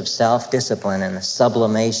means of self-discipline and the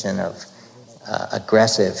sublimation of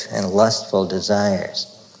aggressive and lustful desires.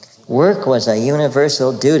 Work was a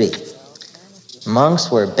universal duty. Monks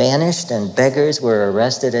were banished and beggars were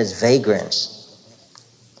arrested as vagrants.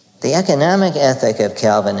 The economic ethic of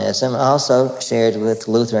Calvinism also shared with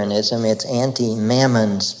Lutheranism its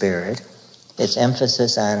anti-mammon spirit, its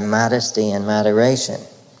emphasis on modesty and moderation.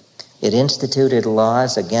 It instituted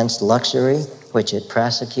laws against luxury, which it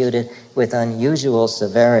prosecuted with unusual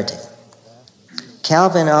severity.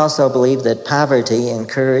 Calvin also believed that poverty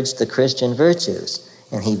encouraged the Christian virtues,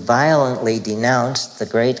 and he violently denounced the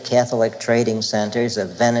great Catholic trading centers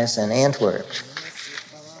of Venice and Antwerp.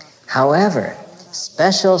 However,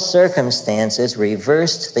 special circumstances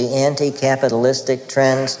reversed the anti-capitalistic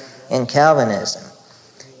trends in Calvinism.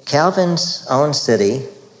 Calvin's own city,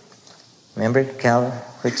 remember Calvin,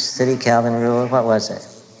 which city Calvin ruled? What was it?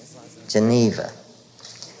 Geneva.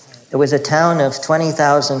 It was a town of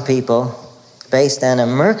 20,000 people based on a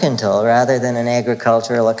mercantile rather than an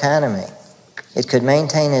agricultural economy. It could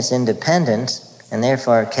maintain its independence, and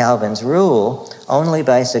therefore Calvin's rule, only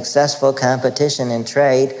by successful competition in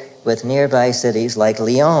trade with nearby cities like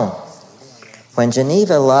Lyon. When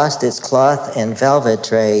Geneva lost its cloth and velvet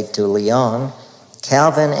trade to Lyon,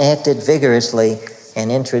 Calvin acted vigorously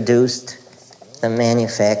and introduced the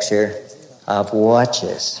manufacture of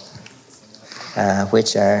watches,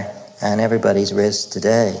 which are on everybody's wrist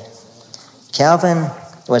today. Calvin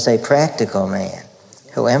was a practical man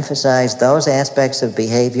who emphasized those aspects of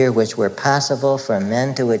behavior which were possible for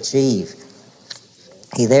men to achieve.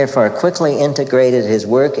 He therefore quickly integrated his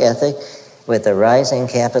work ethic with the rising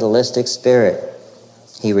capitalistic spirit.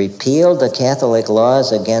 He repealed the Catholic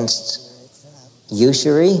laws against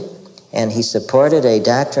usury, and he supported a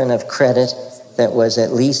doctrine of credit that was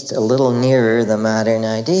at least a little nearer the modern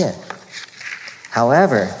idea.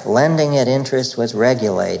 However, lending at interest was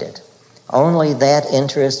regulated. Only that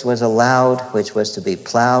interest was allowed which was to be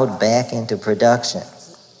plowed back into production.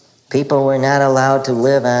 People were not allowed to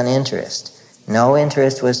live on interest. No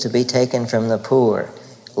interest was to be taken from the poor.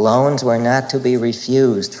 Loans were not to be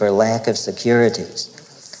refused for lack of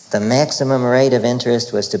securities. The maximum rate of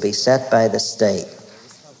interest was to be set by the state.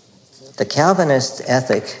 The Calvinist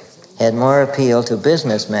ethic had more appeal to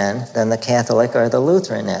businessmen than the Catholic or the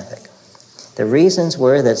Lutheran ethic. The reasons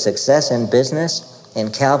were that success in business in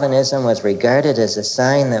Calvinism was regarded as a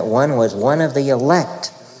sign that one was one of the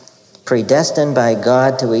elect, predestined by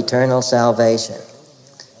God to eternal salvation.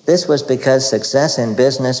 This was because success in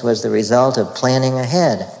business was the result of planning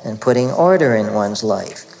ahead and putting order in one's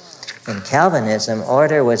life. In Calvinism,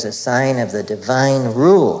 order was a sign of the divine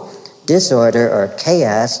rule, disorder or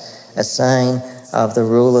chaos a sign of the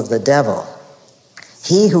rule of the devil.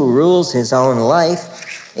 He who rules his own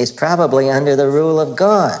life is probably under the rule of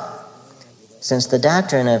God. since the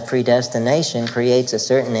doctrine of predestination creates a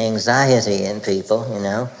certain anxiety in people,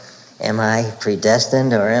 am I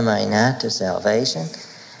predestined or am I not to salvation?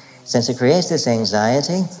 Since it creates this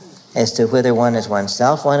anxiety as to whether one is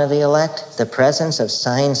oneself one of the elect, the presence of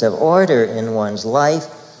signs of order in one's life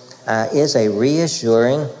is a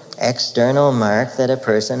reassuring external mark that a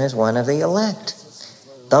person is one of the elect.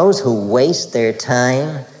 Those who waste their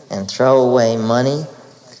time and throw away money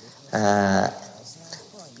on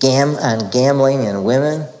gambling and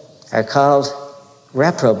women are called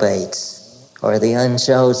reprobates, or the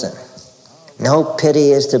unchosen. No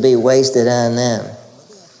pity is to be wasted on them.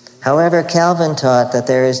 However, Calvin taught that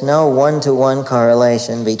there is no one-to-one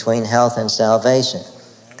correlation between health and salvation.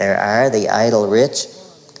 There are the idle rich,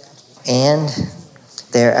 and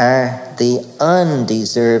there are the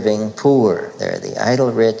undeserving poor. There are the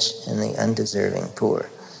idle rich and the undeserving poor.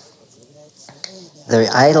 The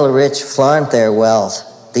idle rich flaunt their wealth.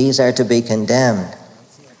 These are to be condemned.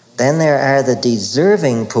 Then there are the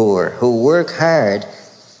deserving poor who work hard,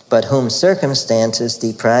 but whom circumstances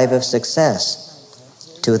deprive of success.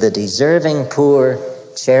 To the deserving poor,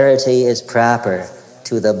 charity is proper.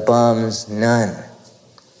 To the bums, none.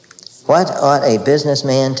 What ought a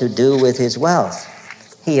businessman to do with his wealth?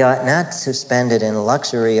 He ought not to spend it in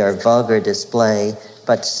luxury or vulgar display,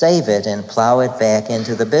 but save it and plow it back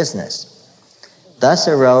into the business. Thus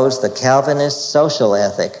arose the Calvinist social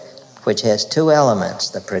ethic, which has two elements,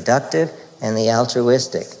 the productive and the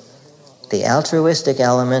altruistic. The altruistic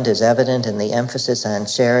element is evident in the emphasis on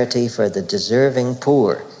charity for the deserving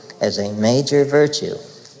poor as a major virtue,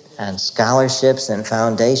 on scholarships and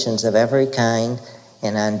foundations of every kind,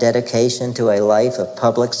 and on dedication to a life of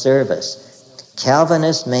public service.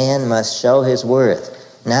 Calvinist man must show his worth,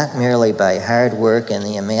 not merely by hard work and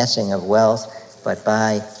the amassing of wealth, but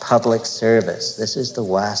by public service. This is the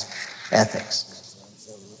WASP ethics.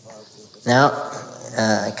 Now,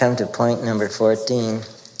 I come to point number 14,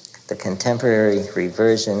 the contemporary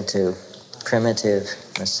reversion to primitive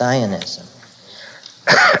messianism.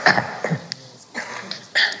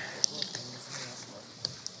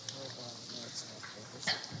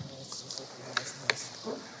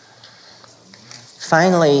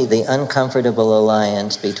 Finally, the uncomfortable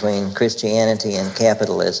alliance between Christianity and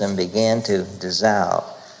capitalism began to dissolve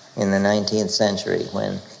in the 19th century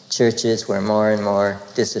when churches were more and more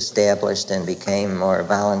disestablished and became more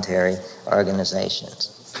voluntary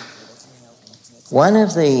organizations. One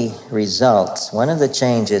of the results, one of the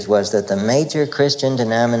changes was that the major Christian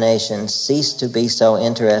denominations ceased to be so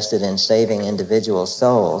interested in saving individual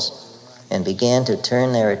souls and began to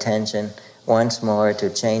turn their attention once more to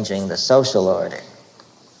changing the social order.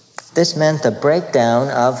 This meant the breakdown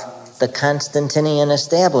of the Constantinian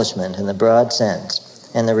establishment in the broad sense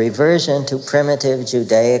and the reversion to primitive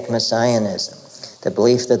Judaic messianism, the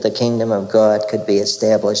belief that the kingdom of God could be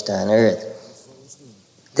established on earth.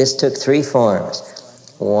 This took three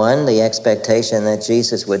forms. One, the expectation that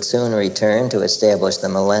Jesus would soon return to establish the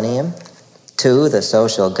millennium. Two, the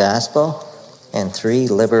social gospel. And three,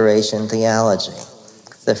 liberation theology.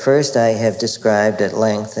 The first I have described at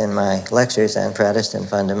length in my lectures on Protestant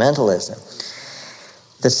fundamentalism.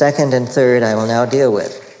 The second and third I will now deal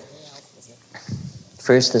with.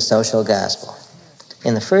 First, the social gospel.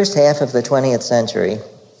 In the first half of the 20th century,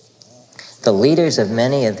 the leaders of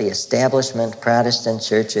many of the establishment Protestant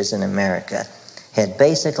churches in America had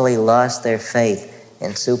basically lost their faith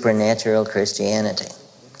in supernatural Christianity.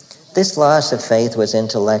 This loss of faith was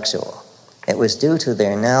intellectual. It was due to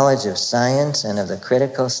their knowledge of science and of the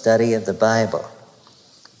critical study of the Bible.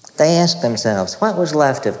 They asked themselves, what was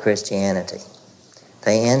left of Christianity?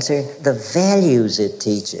 They answered, the values it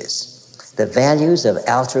teaches, the values of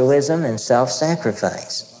altruism and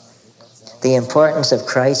self-sacrifice. The importance of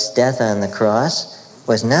Christ's death on the cross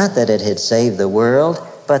was not that it had saved the world,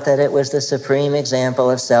 but that it was the supreme example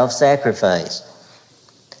of self-sacrifice.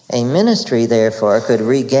 A ministry, therefore, could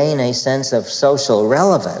regain a sense of social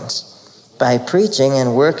relevance by preaching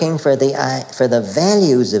and working for the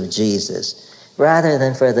values of Jesus, rather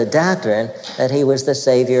than for the doctrine that he was the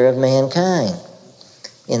Savior of mankind.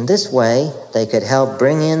 In this way, they could help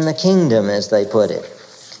bring in the kingdom, as they put it.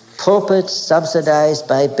 Pulpits subsidized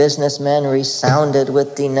by businessmen resounded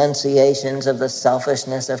with denunciations of the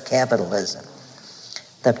selfishness of capitalism.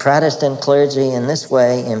 The Protestant clergy in this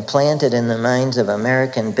way implanted in the minds of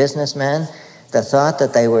American businessmen the thought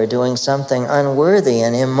that they were doing something unworthy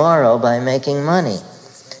and immoral by making money,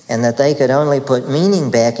 and that they could only put meaning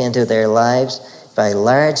back into their lives by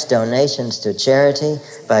large donations to charity,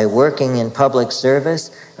 by working in public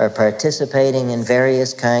service, or participating in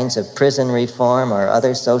various kinds of prison reform or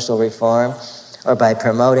other social reform, or by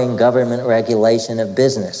promoting government regulation of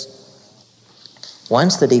business.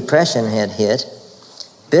 Once the Depression had hit,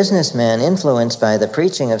 businessmen influenced by the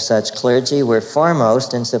preaching of such clergy were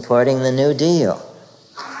foremost in supporting the New Deal.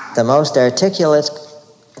 The most articulate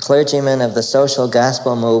clergyman of the social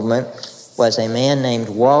gospel movement was a man named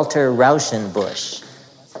Walter Rauschenbusch.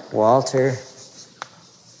 Walter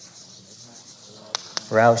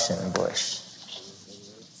Rauschenbusch.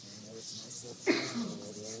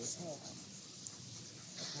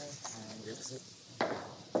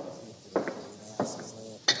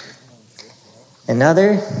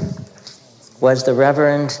 Another was the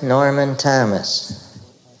Reverend Norman Thomas,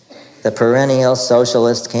 the perennial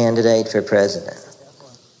socialist candidate for president.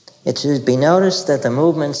 It should be noticed that the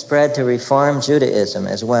movement spread to Reform Judaism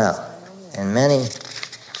as well, and many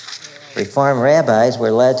Reform rabbis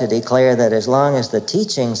were led to declare that as long as the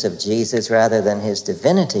teachings of Jesus rather than his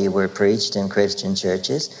divinity were preached in Christian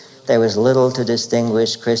churches, there was little to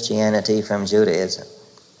distinguish Christianity from Judaism.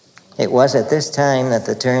 It was at this time that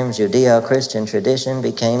the term Judeo-Christian tradition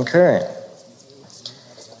became current.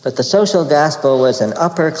 But the social gospel was an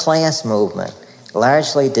upper-class movement,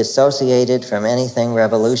 largely dissociated from anything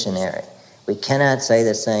revolutionary. We cannot say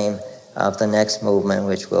the same of the next movement,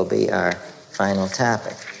 which will be our final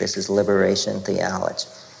topic. This is liberation theology.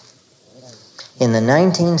 In the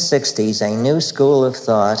 1960s, a new school of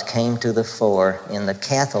thought came to the fore in the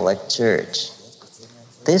Catholic Church.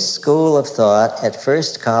 This school of thought at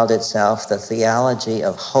first called itself the theology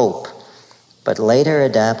of hope, but later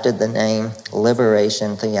adopted the name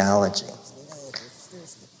liberation theology.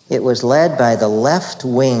 It was led by the left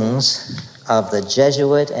wings of the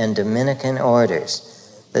Jesuit and Dominican orders,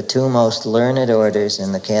 the two most learned orders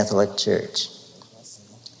in the Catholic Church.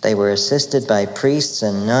 They were assisted by priests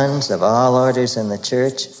and nuns of all orders in the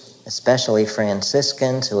church, especially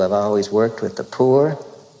Franciscans who have always worked with the poor,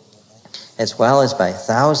 as well as by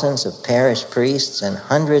thousands of parish priests and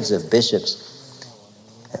hundreds of bishops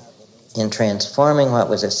in transforming what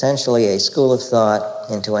was essentially a school of thought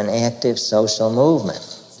into an active social movement.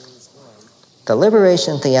 The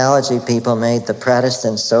liberation theology people made the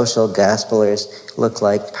Protestant social gospelers look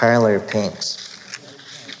like parlor pinks.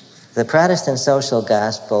 The Protestant social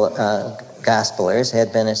gospelers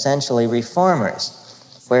had been essentially reformers,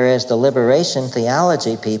 whereas the liberation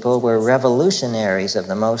theology people were revolutionaries of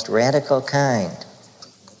the most radical kind.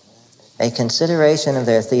 A consideration of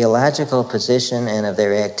their theological position and of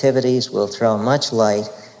their activities will throw much light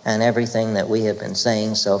on everything that we have been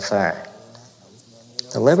saying so far.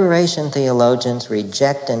 The liberation theologians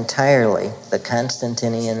reject entirely the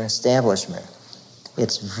Constantinian establishment,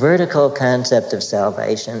 its vertical concept of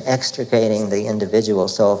salvation, extricating the individual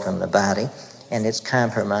soul from the body, and its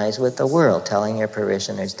compromise with the world, telling your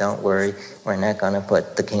parishioners, don't worry, we're not going to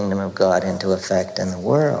put the kingdom of God into effect in the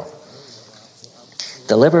world.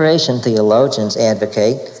 The liberation theologians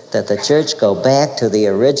advocate that the church go back to the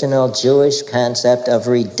original Jewish concept of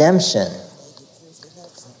redemption,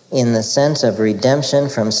 in the sense of redemption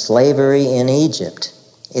from slavery in Egypt.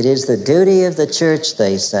 It is the duty of the church,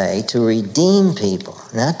 they say, to redeem people,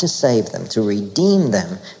 not to save them, to redeem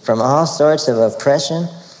them from all sorts of oppression,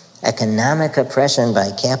 economic oppression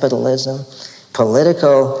by capitalism,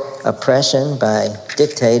 political oppression by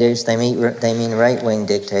dictators, they mean right-wing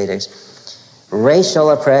dictators,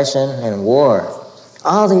 racial oppression and war.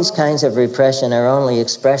 All these kinds of repression are only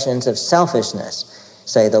expressions of selfishness,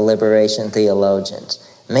 say the liberation theologians.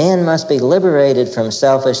 Man must be liberated from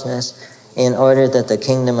selfishness in order that the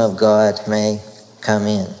kingdom of God may come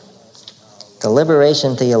in. The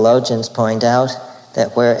liberation theologians point out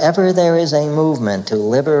that wherever there is a movement to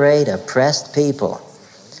liberate oppressed people,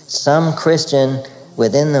 some Christian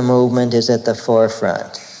within the movement is at the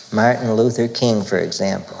forefront. Martin Luther King, for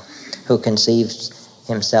example, who conceives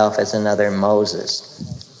himself as another Moses.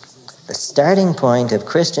 The starting point of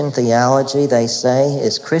Christian theology, they say,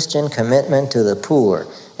 is Christian commitment to the poor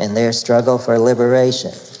and their struggle for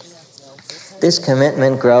liberation. This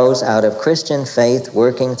commitment grows out of Christian faith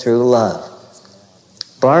working through love.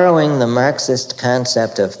 Borrowing the Marxist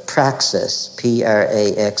concept of praxis,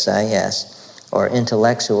 P-R-A-X-I-S, or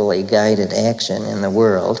intellectually guided action in the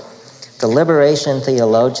world, the liberation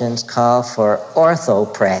theologians call for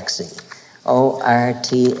orthopraxy,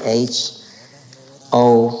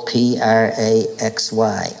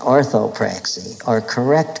 O-R-T-H-O-P-R-A-X-Y, orthopraxy, or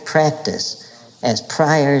correct practice, as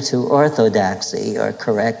prior to orthodoxy or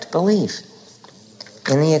correct belief.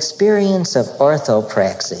 In the experience of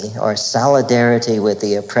orthopraxy, or solidarity with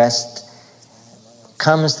the oppressed,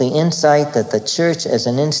 comes the insight that the church as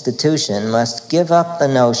an institution must give up the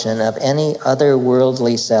notion of any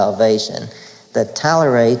otherworldly salvation that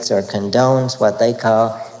tolerates or condones what they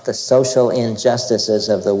call the social injustices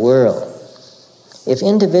of the world. If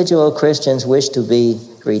individual Christians wish to be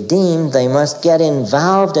redeemed, they must get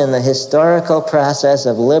involved in the historical process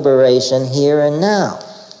of liberation here and now.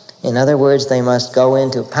 In other words, they must go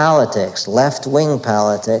into politics, left-wing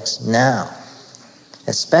politics, now.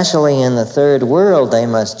 Especially in the Third World, they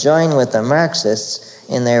must join with the Marxists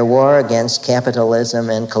in their war against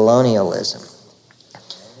capitalism and colonialism.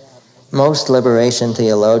 Most liberation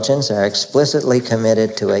theologians are explicitly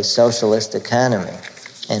committed to a socialist economy,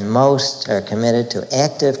 and most are committed to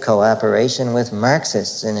active cooperation with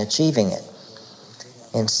Marxists in achieving it.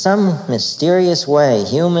 In some mysterious way,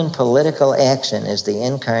 human political action is the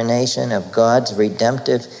incarnation of God's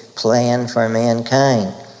redemptive plan for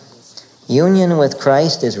mankind. Union with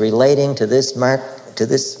Christ is relating to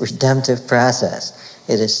this redemptive process.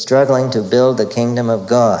 It is struggling to build the kingdom of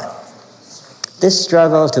God. This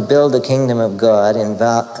struggle to build the kingdom of God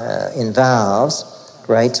involves,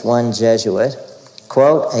 writes one Jesuit,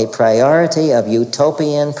 quote, a priority of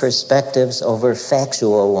utopian perspectives over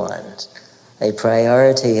factual ones. A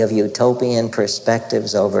priority of utopian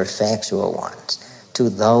perspectives over factual ones to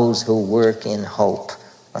those who work in hope,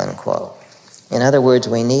 unquote. In other words,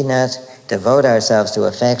 we need not devote ourselves to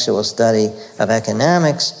a factual study of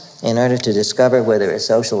economics in order to discover whether a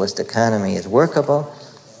socialist economy is workable,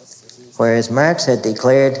 whereas Marx had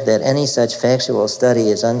declared that any such factual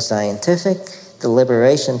study is unscientific. The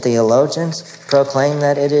liberation theologians proclaim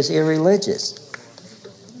that it is irreligious.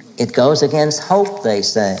 It goes against hope, they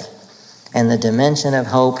say, and the dimension of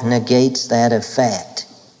hope negates that of fact.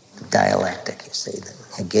 Dialectic, you see, the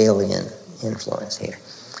Hegelian influence here.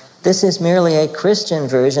 This is merely a Christian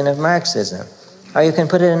version of Marxism. Or you can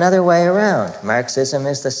put it another way around. Marxism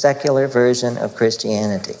is the secular version of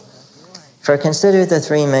Christianity. For consider the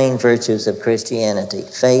three main virtues of Christianity: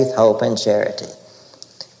 faith, hope, and charity.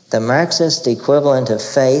 The Marxist equivalent of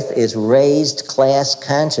faith is raised class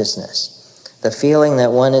consciousness, the feeling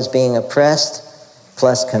that one is being oppressed,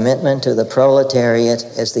 plus commitment to the proletariat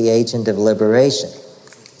as the agent of liberation.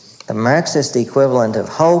 The Marxist equivalent of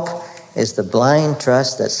hope is the blind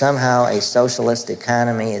trust that somehow a socialist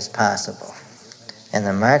economy is possible. And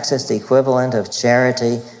the Marxist equivalent of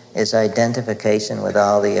charity is identification with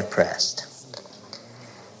all the oppressed.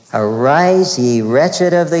 Arise, ye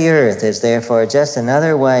wretched of the earth is therefore just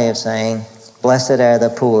another way of saying, blessed are the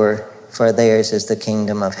poor, for theirs is the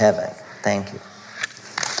kingdom of heaven. Thank you.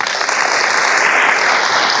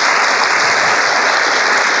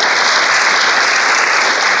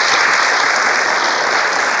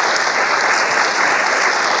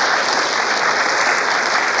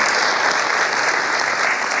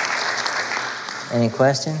 Any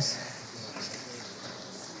questions?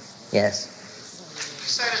 Yes. You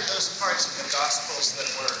cited those parts of the Gospels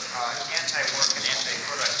that were anti-work and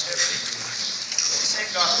anti-productivity. The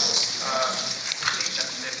same Gospels contain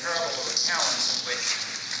the parable of the talents, which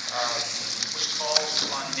calls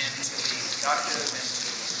on men to be productive and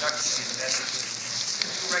to productively invest.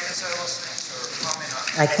 Can you reconcile those things or comment on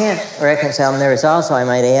them? I can't reconcile them. There is also, I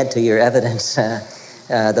might add to your evidence,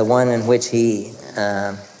 the one in which he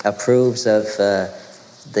approves of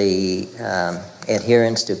the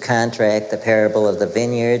adherence to contract, the parable of the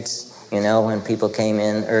vineyards. You know, when people came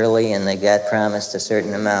in early and they got promised a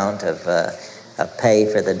certain amount of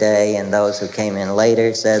pay for the day, and those who came in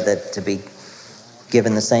later said that to be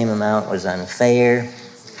given the same amount was unfair.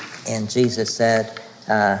 And Jesus said,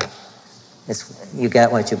 you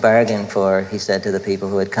got what you bargained for, he said to the people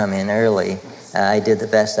who had come in early. I did the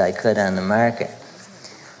best I could on the market.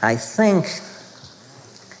 I think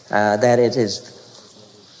that it is,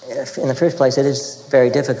 in the first place, it is very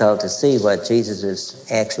difficult to see what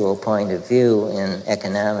Jesus' actual point of view in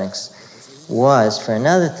economics was. For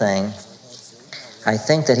another thing, I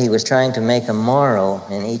think that he was trying to make a moral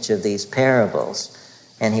in each of these parables,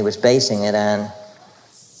 and he was basing it on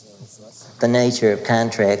the nature of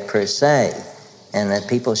contract per se, and that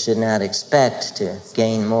people should not expect to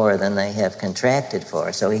gain more than they have contracted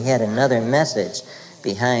for. So he had another message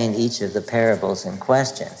behind each of the parables in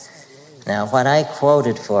question. Now, what I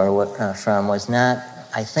quoted from was not,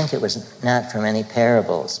 I think it was not from any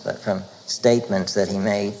parables, but from statements that he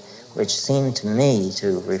made, which seemed to me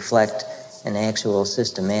to reflect an actual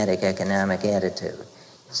systematic economic attitude.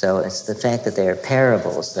 So it's the fact that they are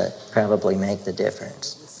parables that probably make the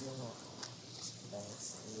difference.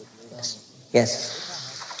 Yes?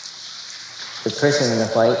 The person in the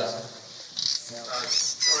white. George,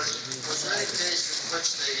 was there any case in which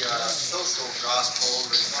the social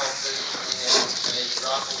gospel resulted in a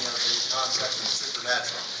dropping of the concept of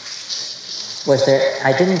supernatural? Was there,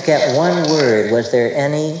 I didn't get one word, was there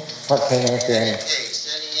any, what came after any? Any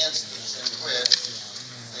case, any instance in which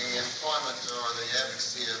the employment or the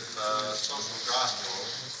efficacy of social gospel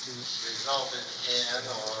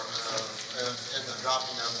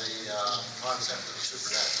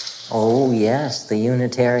Oh, yes, the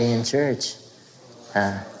Unitarian Church.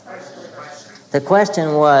 The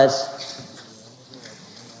question was,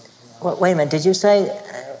 wait a minute, did you say,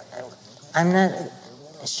 I'm not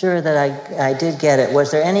sure that I did get it.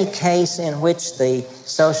 Was there any case in which the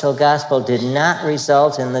social gospel did not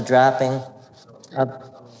result in the dropping of,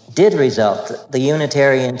 did result? The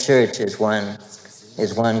Unitarian Church is one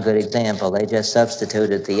good example. They just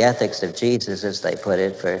substituted the ethics of Jesus, as they put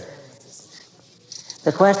it, for...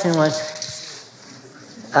 The question was,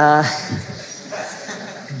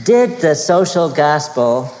 did the social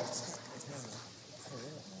gospel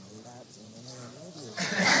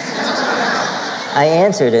I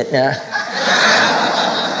answered it now.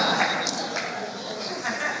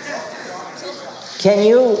 Can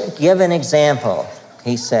you give an example?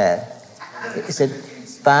 He said. He said,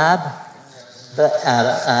 Bob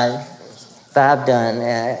Dunn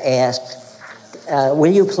asked,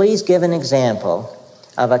 will you please give an example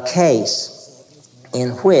of a case in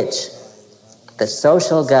which the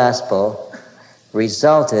social gospel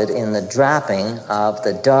resulted in the dropping of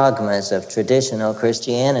the dogmas of traditional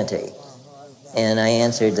Christianity? And I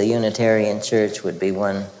answered the Unitarian Church would be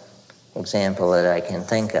one example that I can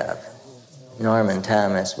think of. Norman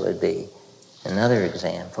Thomas would be another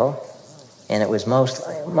example. And it was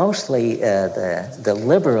mostly the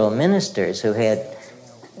liberal ministers who had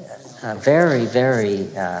very, very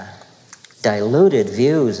diluted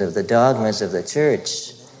views of the dogmas of the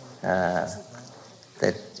church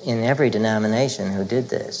that in every denomination who did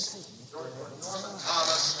this.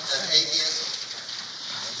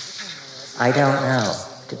 I don't know.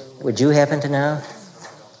 Would you happen to know?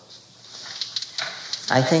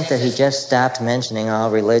 I think that he just stopped mentioning all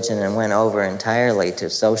religion and went over entirely to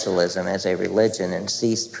socialism as a religion and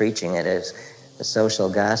ceased preaching it as the social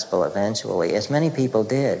gospel eventually, as many people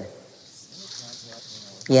did.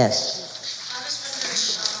 Yes? I was wondering,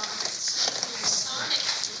 Masonic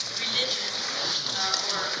religion,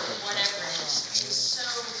 or whatever it is so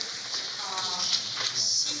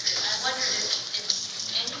secret. I wondered if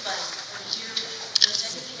anybody knows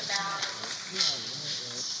anything about it.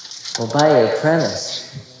 Well, by your premise,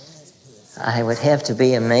 I would have to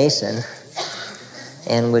be a Mason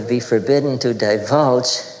and would be forbidden to divulge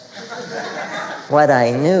what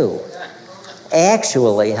I knew.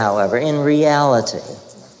 Actually, however, in reality,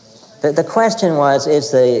 the question was, is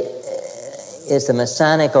the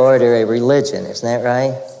Masonic order a religion? Isn't that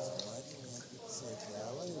right?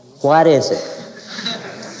 What is it?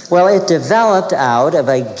 Well, it developed out of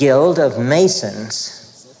a guild of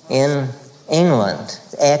Masons in England,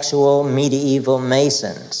 actual medieval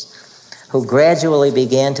Masons, who gradually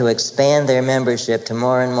began to expand their membership to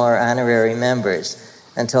more and more honorary members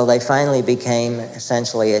until they finally became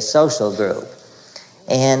essentially a social group.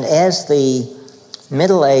 And as the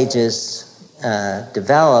Middle Ages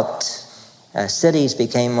developed, cities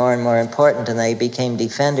became more and more important, and they became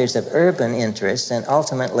defenders of urban interests, and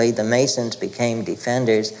ultimately the Masons became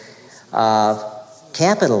defenders of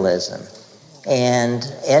capitalism. And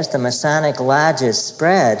as the Masonic lodges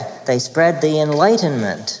spread, they spread the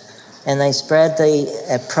Enlightenment, and they spread the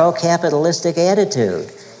pro-capitalistic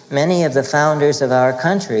attitude. Many of the founders of our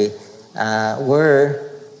country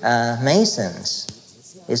were Masons.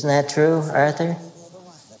 Isn't that true, Arthur?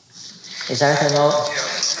 Is Arthur Lowe?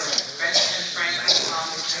 Benjamin Franklin,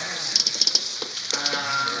 Thomas Jefferson,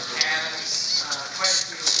 and quite a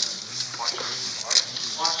few.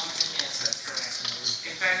 Washington, yes, that's correct.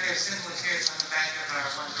 In fact, their symbol appears on the back of our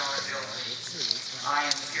 $1 bill, the eye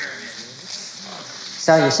in the pyramid.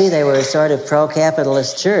 So you see, they were a sort of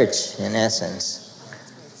pro-capitalist church, in essence.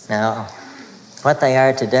 Now, what they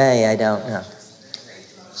are today, I don't know.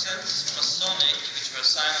 Masonic, which were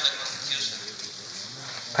signed on the Constitution.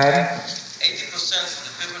 Pardon? 80% of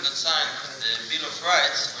the people that signed the Bill of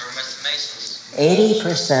Rights were Masons.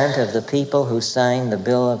 80% of the people who signed the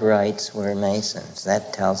Bill of Rights were Masons.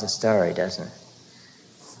 That tells a story, doesn't it?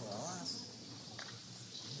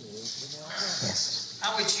 Yes.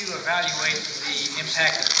 How would you evaluate the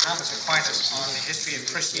impact of Thomas Aquinas on the history of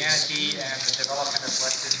Christianity and the development of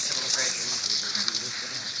Western civilization?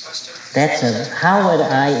 How would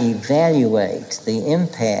I evaluate the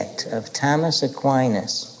impact of Thomas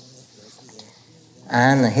Aquinas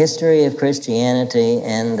on the history of Christianity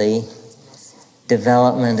and the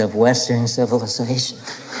development of Western civilization?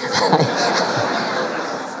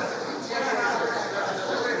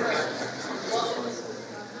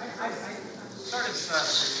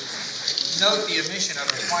 Note the omission of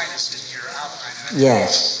Aquinas in your outline.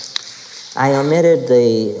 Yes. I omitted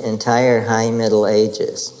the entire High Middle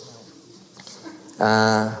Ages.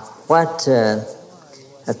 What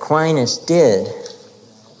Aquinas did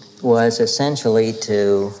was essentially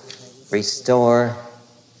to restore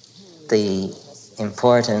the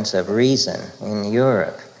importance of reason in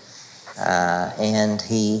Europe. And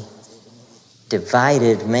he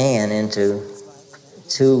divided man into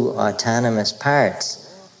two autonomous parts,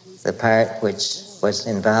 the part which was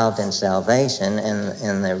involved in salvation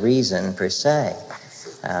and the reason per se.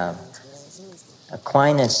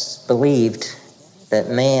 Aquinas believed that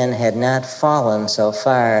man had not fallen so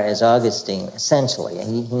far as Augustine, essentially.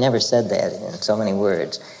 He never said that in so many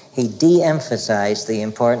words. He de-emphasized the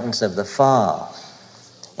importance of the fall.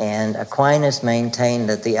 And Aquinas maintained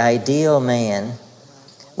that the ideal man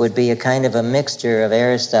would be a kind of a mixture of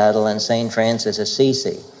Aristotle and St. Francis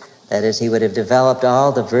Assisi. That is, he would have developed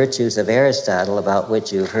all the virtues of Aristotle, about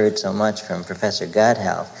which you've heard so much from Professor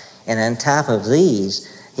Gotthelf. And on top of these,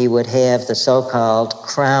 he would have the so-called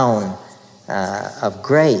crown of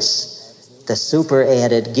grace, the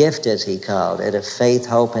super-added gift, as he called it, of faith,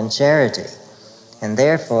 hope, and charity. And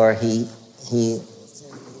therefore, he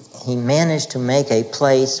managed to make a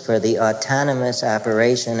place for the autonomous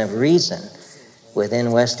operation of reason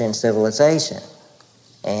within Western civilization.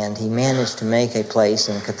 And he managed to make a place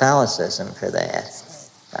in Catholicism for that.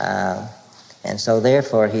 And so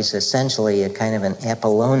therefore, he's essentially a kind of an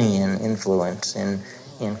Apollonian influence in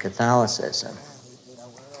Catholicism.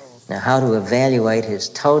 Now, how to evaluate his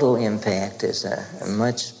total impact is a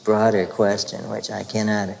much broader question, which I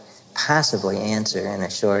cannot possibly answer in a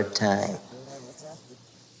short time.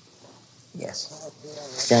 Yes.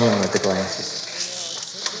 Gentleman with the glasses.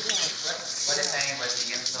 What, if any, was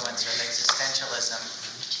the influence of existentialism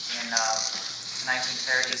in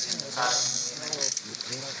 1930s in Protestant?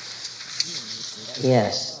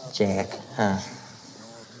 Yes, Jack.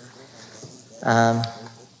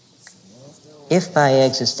 If by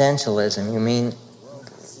existentialism you mean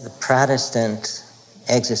the Protestant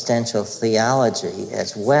existential theology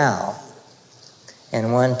as well,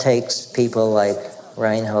 and one takes people like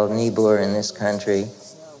Reinhold Niebuhr in this country,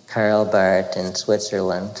 Karl Barth in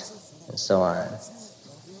Switzerland, and so on.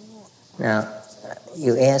 Now,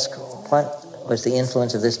 you ask, what was the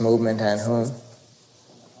influence of this movement on whom?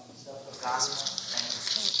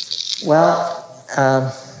 Well,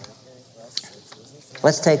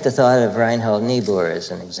 let's take the thought of Reinhold Niebuhr as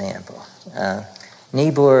an example.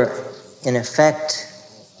 Niebuhr, in effect,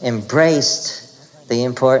 embraced the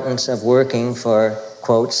importance of working for,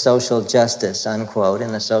 quote, social justice, unquote,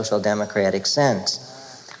 in the social democratic sense.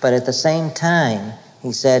 But at the same time,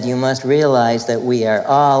 he said, you must realize that we are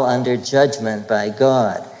all under judgment by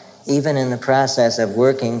God. Even in the process of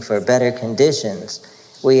working for better conditions,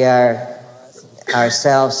 we are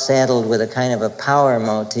ourselves saddled with a kind of a power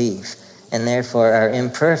motif, and therefore are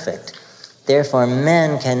imperfect. Therefore,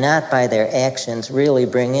 men cannot by their actions really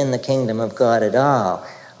bring in the kingdom of God at all.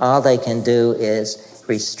 All they can do is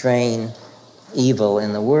restrain evil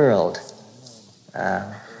in the world.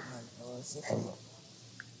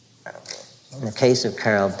 In the case of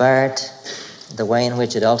Karl Barth, the way in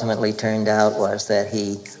which it ultimately turned out was that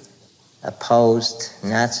he opposed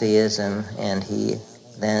Nazism, and he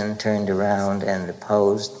then turned around and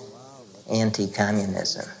opposed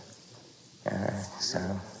anti-communism.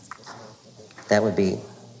 So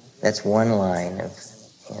that's one line of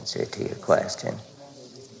answer to your question.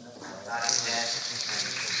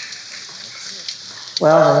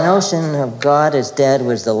 Well, the notion of God is dead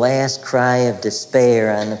was the last cry of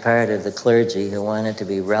despair on the part of the clergy who wanted to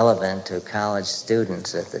be relevant to college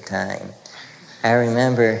students at the time. I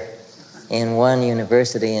remember in one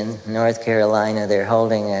university in North Carolina, they're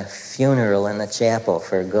holding a funeral in the chapel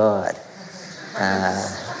for God.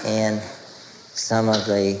 And some of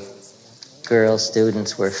the girl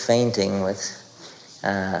students were fainting with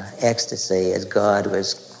ecstasy as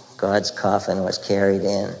God's coffin was carried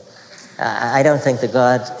in. I don't think the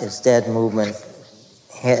God is dead movement,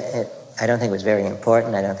 I don't think it was very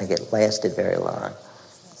important. I don't think it lasted very long.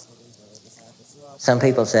 Some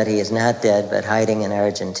people said he is not dead, but hiding in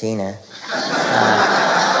Argentina.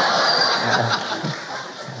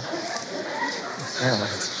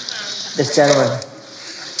 This gentleman.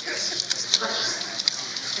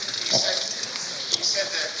 You said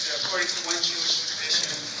that according to one Jewish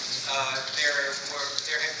tradition, there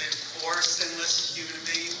have been 4 sinless human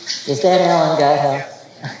beings. Is that Alan Gotthelf?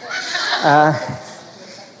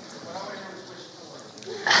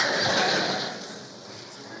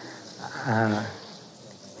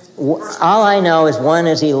 All I know is one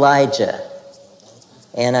is Elijah,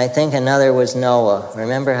 and I think another was Noah.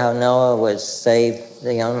 Remember how Noah was saved?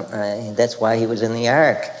 That's why he was in the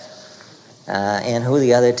ark. And who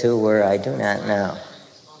the other 2 were, I do not know.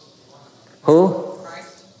 Who?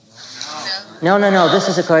 No. This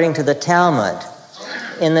is according to the Talmud.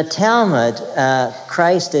 In the Talmud,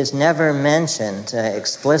 Christ is never mentioned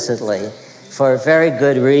explicitly for a very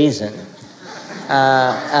good reason.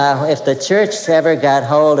 If the church ever got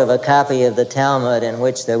hold of a copy of the Talmud in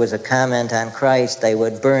which there was a comment on Christ, they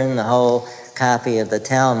would burn the whole copy of the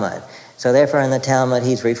Talmud. So therefore in the Talmud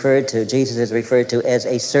Jesus is referred to as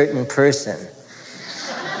a certain person,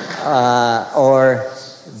 or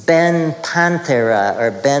Ben Panthera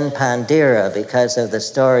or Ben Pandira, because of the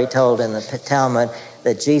story told in the Talmud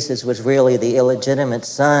that Jesus was really the illegitimate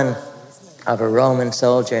son of a Roman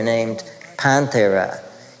soldier named Panthera.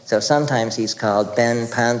 So sometimes he's called Ben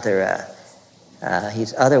Panthera.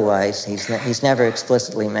 He's never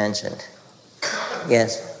explicitly mentioned.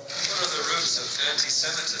 Yes? What are the roots of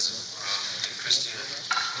anti-Semitism in Christianity?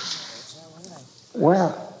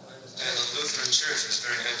 Well, And the Lutheran Church is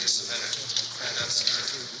very anti-Semitic, and that's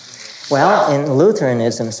true. Well, in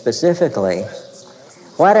Lutheranism specifically,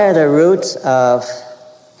 what are the roots of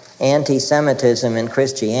anti-Semitism in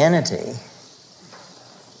Christianity?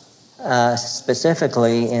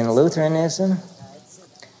 Specifically in Lutheranism,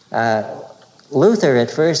 Luther at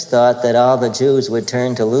first thought that all the Jews would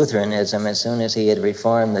turn to Lutheranism as soon as he had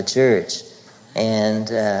reformed the church. And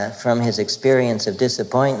from his experience of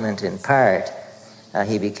disappointment in part,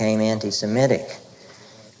 he became anti-Semitic.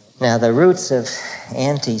 Now, the roots of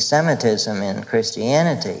anti-Semitism in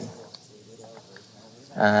Christianity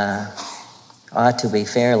ought to be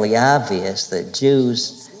fairly obvious. That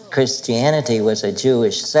Christianity was a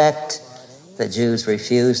Jewish sect. The Jews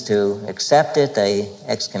refused to accept it. They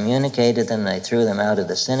excommunicated them. They threw them out of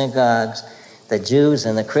the synagogues. The Jews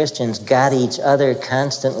and the Christians got each other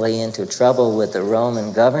constantly into trouble with the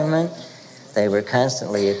Roman government. They were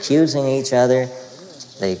constantly accusing each other.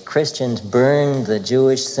 The Christians burned the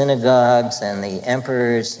Jewish synagogues, and the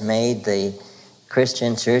emperors made the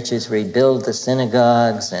Christian churches rebuild the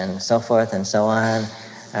synagogues, and so forth and so on.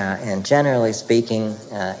 And generally speaking,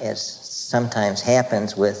 as sometimes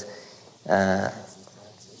happens with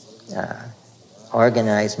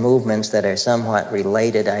organized movements that are somewhat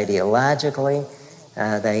related ideologically,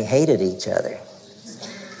 they hated each other.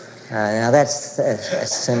 Now that's a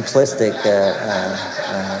simplistic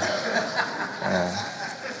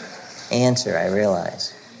answer, I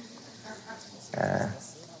realize.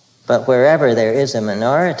 But wherever there is a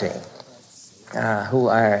minority who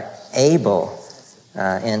are able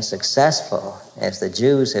and successful, as the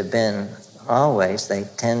Jews have been always, they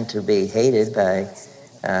tend to be hated by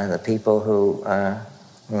the people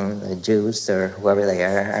whom the Jews, or whoever they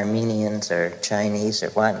are, Armenians or Chinese or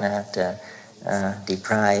whatnot,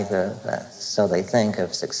 deprive of, so they think,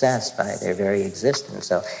 of success by their very existence.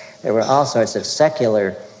 So there were all sorts of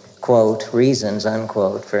secular, quote, reasons,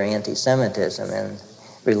 unquote, for anti-Semitism, and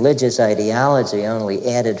religious ideology only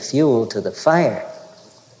added fuel to the fire.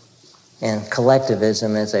 And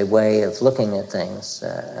collectivism is a way of looking at things.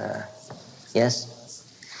 Yes?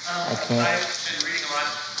 I can't. I've been reading a lot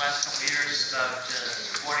the last couple of years about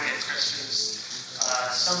born-again Christians.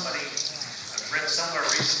 I've read somewhere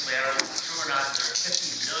recently, I don't know if it's true or not, there are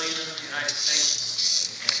 50 million in the United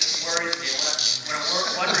States. It just worries me. What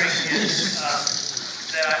I'm wondering is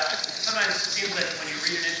that sometimes it seems that when you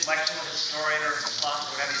read an intellectual historian or a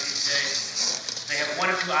philosopher, whatever these days, they have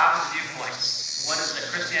one or two opposite viewpoints. One is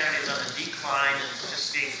that Christianity is on the decline and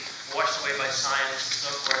just being washed away by science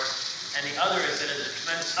and so forth. And the other is that it's a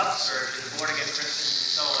tremendous upsurge and born-again Christians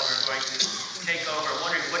and so on are going to take over. I'm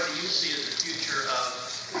wondering, what do you see as the future of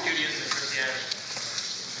Judaism and Christianity?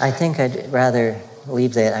 I think I'd rather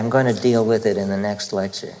leave that. I'm going to deal with it in the next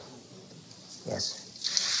lecture. Yes?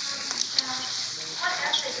 What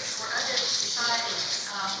ethics were other societies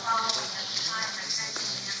following at the time the Ten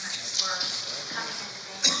Commandments were coming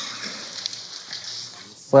into being?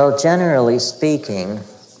 Well, generally speaking,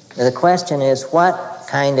 the question is, what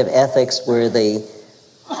kind of ethics were the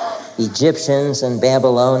Egyptians and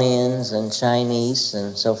Babylonians and Chinese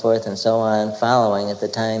and so forth and so on following at the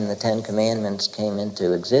time the Ten Commandments came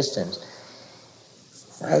into existence?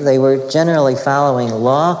 They were generally following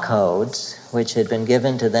law codes which had been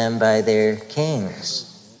given to them by their kings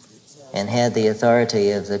and had the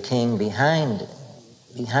authority of the king behind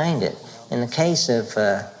it. In the case of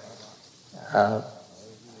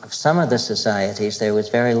some of the societies, there was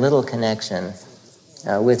very little connection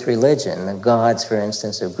with religion. The gods, for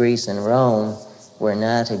instance, of Greece and Rome were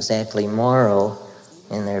not exactly moral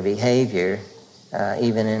in their behavior,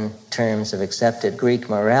 even in terms of accepted Greek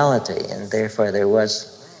morality, and therefore there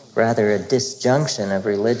was rather a disjunction of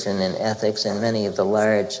religion and ethics in many of the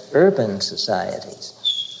large urban societies.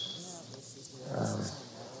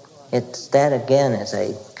 That again is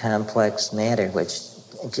a complex matter which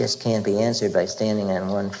just can't be answered by standing on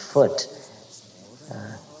one foot.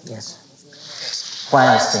 Yes. Yes.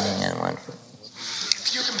 While standing on one foot.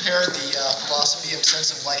 Could you compare the philosophy and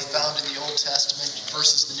sense of life found in the Old Testament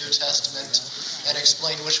versus the New Testament, and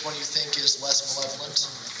explain which one you think is less malevolent?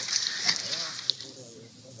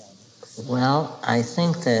 Well, I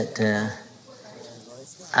think that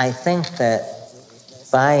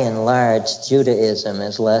by and large, Judaism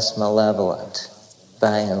is less malevolent,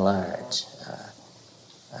 by and large.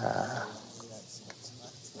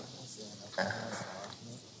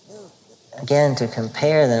 Again, to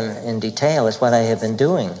compare them in detail is what I have been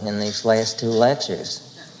doing in these last two lectures.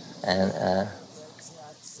 And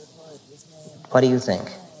what do you think?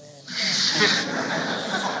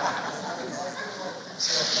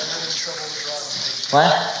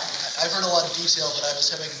 What? I've heard a lot of detail, but I was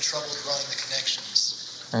having trouble drawing the connections.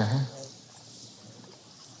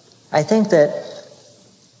 I think that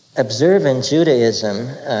observant Judaism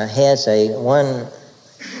has one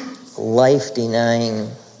life-denying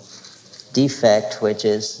defect, which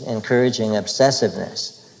is encouraging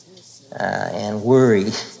obsessiveness and worry,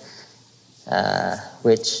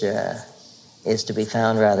 which is to be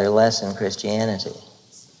found rather less in Christianity.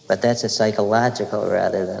 But that's a psychological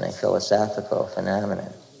rather than a philosophical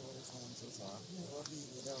phenomenon.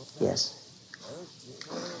 Yes?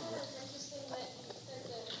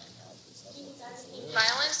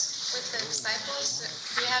 Violence with the disciples?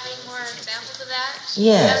 Do you have any more examples of that?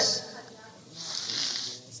 Yes.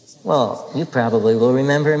 Well, you probably will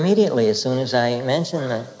remember immediately as soon as I mention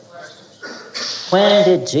that. When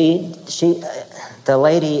did the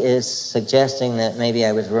lady is suggesting that maybe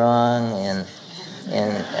I was wrong,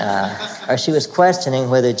 or she was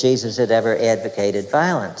questioning whether Jesus had ever advocated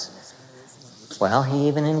violence. Well, he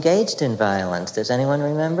even engaged in violence. Does anyone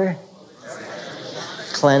remember?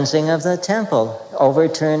 Cleansing of the temple,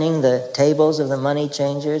 overturning the tables of the money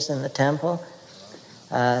changers in the temple.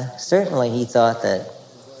 Certainly he thought that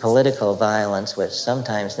political violence was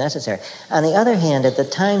sometimes necessary. On the other hand, at the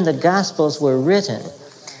time the Gospels were written,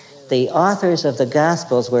 the authors of the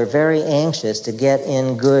Gospels were very anxious to get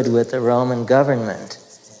in good with the Roman government,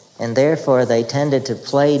 and therefore they tended to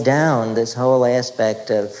play down this whole aspect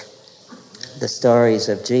of the stories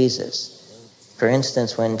of Jesus. For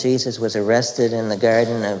instance, when Jesus was arrested in the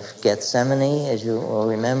Garden of Gethsemane, as you will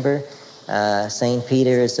remember, St.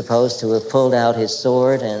 Peter is supposed to have pulled out his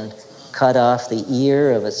sword and cut off the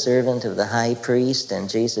ear of a servant of the high priest, and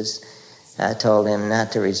Jesus told him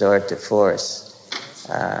not to resort to force.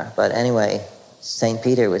 But anyway, St.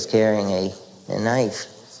 Peter was carrying a knife,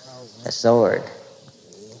 a sword.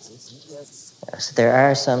 So there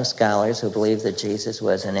are some scholars who believe that Jesus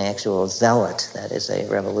was an actual zealot, that is, a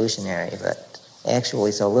revolutionary, but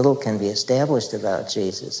actually so little can be established about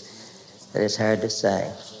Jesus that it's hard to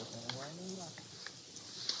say.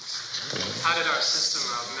 How did our system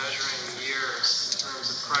of measuring years in terms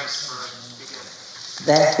of Christ's birth begin?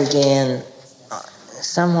 That began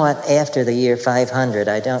somewhat after the year 500.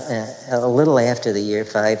 A little after the year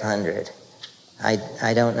 500. I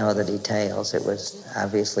don't know the details. It was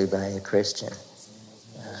obviously by a Christian.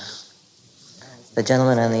 The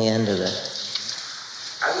gentleman on the end of the...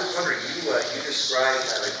 I was wondering, you described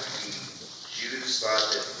how the Jews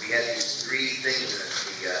thought that we had these three things in us,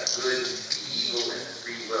 the good, the evil, and the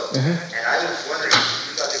free will. And I was wondering if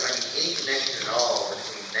you thought there might be any connection at all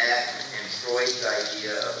between that and Freud's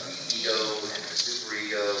idea of the ego and the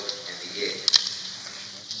superego and the id.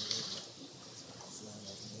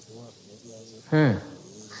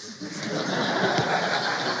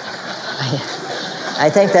 I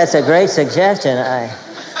think that's a great suggestion.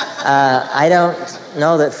 I don't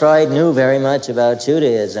know that Freud knew very much about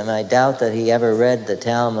Judaism. I doubt that he ever read the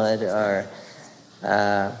Talmud,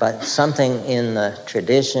 but something in the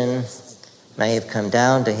tradition may have come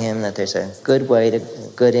down to him that there's a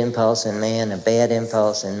good impulse in man, a bad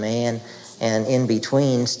impulse in man, and in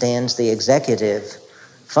between stands the executive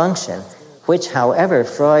function, which, however,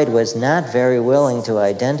 Freud was not very willing to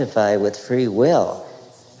identify with free will.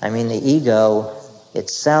 I mean, the ego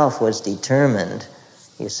itself was determined,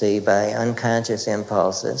 you see, by unconscious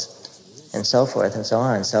impulses and so forth and so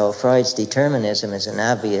on. So Freud's determinism is an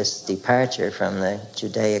obvious departure from the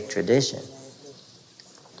Judaic tradition.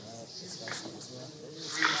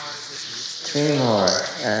 Three more.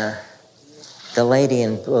 The lady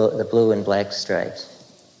in the blue and black stripes.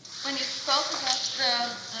 When you talk about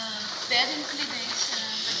the bad inclination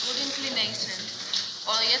and the good inclination,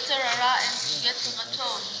 or Yetzer Hara and Yetzer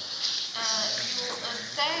Ratzon, you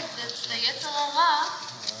say that the Yetzer Hara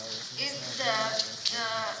is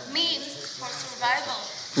the means for survival.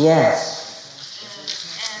 Yes. It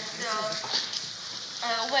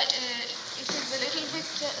is a little bit,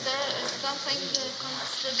 there is something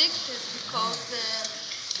contradicted, because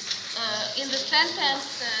in the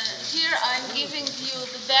sentence, here I'm giving you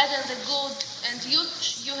the bad and the good, and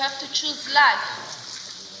you have to choose life.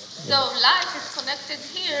 So life is connected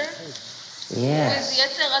here with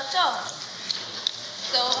Yetzer Hatov.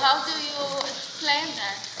 So how do you explain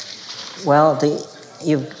that? Well,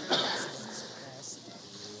 you.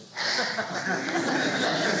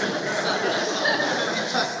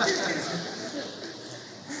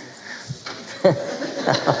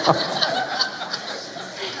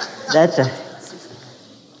 That's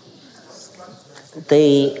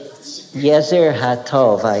the Yetzer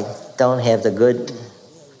Hatov. I don't have the good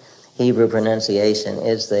Hebrew pronunciation.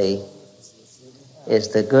 Is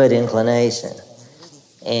the good inclination,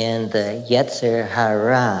 and the Yetzer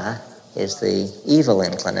Hara is the evil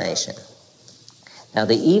inclination. Now,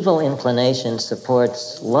 the evil inclination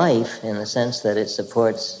supports life in the sense that it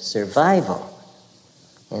supports survival.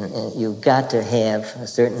 And you've got to have a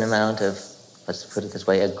certain amount of, let's put it this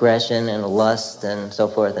way, aggression and lust and so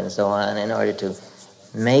forth and so on in order to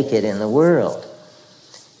make it in the world.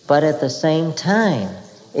 But at the same time,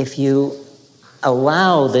 if you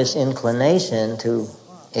allow this inclination to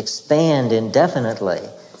expand indefinitely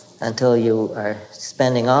until you are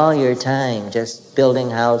spending all your time just building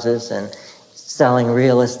houses and selling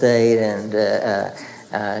real estate and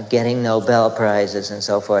getting Nobel Prizes and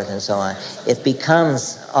so forth and so on, it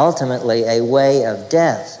becomes ultimately a way of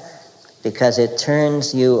death because it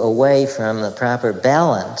turns you away from the proper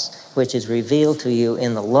balance which is revealed to you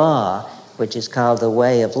in the law, which is called the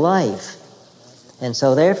way of life. And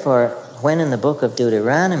so therefore, when in the book of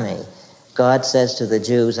Deuteronomy, God says to the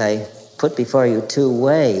Jews, I put before you two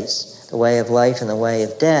ways, the way of life and the way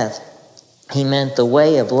of death, he meant the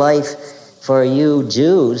way of life for you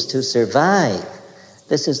Jews to survive.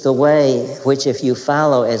 This is the way which if you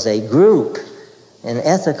follow as a group, an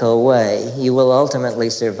ethical way, you will ultimately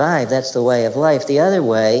survive. That's the way of life. The other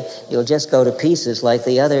way, you'll just go to pieces like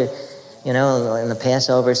the other, in the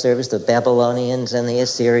Passover service, the Babylonians and the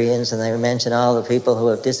Assyrians, and they mention all the people who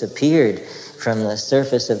have disappeared from the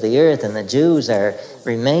surface of the earth, and the Jews are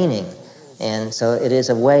remaining. And so it is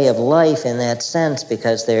a way of life in that sense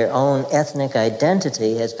because their own ethnic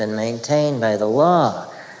identity has been maintained by the law.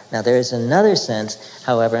 Now there is another sense,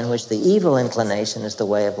 however, in which the evil inclination is the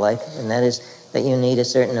way of life, and that is that you need a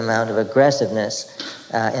certain amount of aggressiveness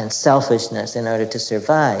and selfishness in order to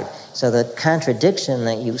survive. So the contradiction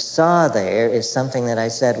that you saw there is something that I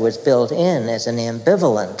said was built in as an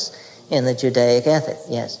ambivalence in the Judaic ethic.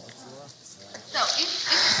 Yes? So if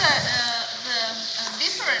the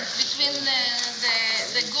difference between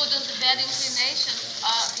the good and the bad inclination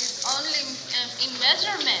is only in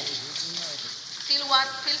measurement, till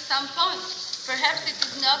some point, perhaps it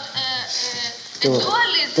is not a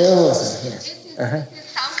dualism. Dualism, yes. It is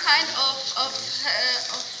some kind of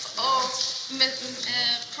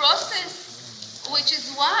process which is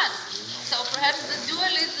one. So perhaps the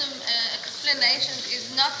dualism explanation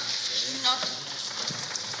is not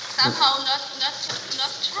somehow not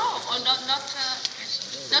true or not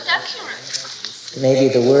accurate. Maybe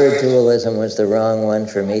the word dualism was the wrong one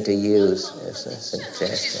for me to use as a suggestion.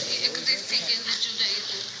 Which is existing in the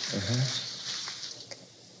Judaism.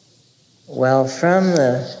 Well, from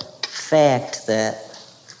the fact that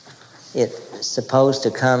it's supposed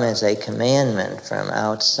to come as a commandment from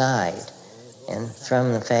outside, and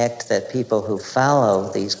from the fact that people who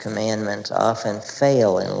follow these commandments often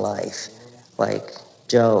fail in life, like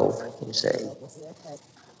Job, you say,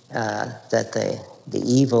 that the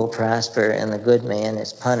evil prosper and the good man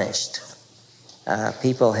is punished.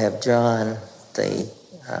 People have drawn the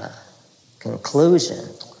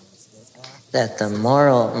conclusion that the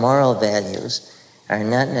moral values are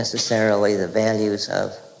not necessarily the values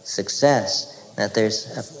of success, that there's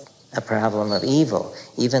a problem of evil.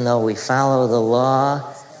 Even though we follow the law,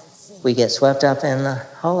 we get swept up in the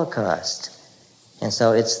Holocaust. And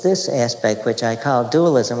so it's this aspect which I call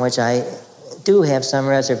dualism, which I do have some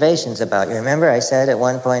reservations about. You remember I said at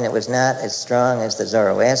one point it was not as strong as the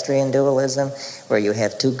Zoroastrian dualism, where you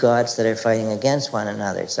have two gods that are fighting against one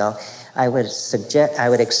another. So I would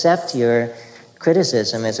accept your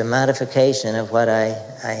criticism as a modification of what I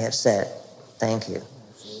have said. Thank you.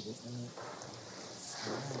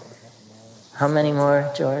 How many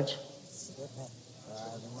more, George?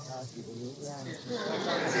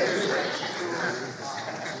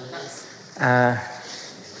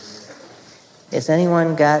 Has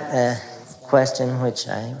anyone got a question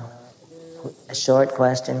a short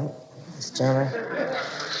question, Mr. Gentleman?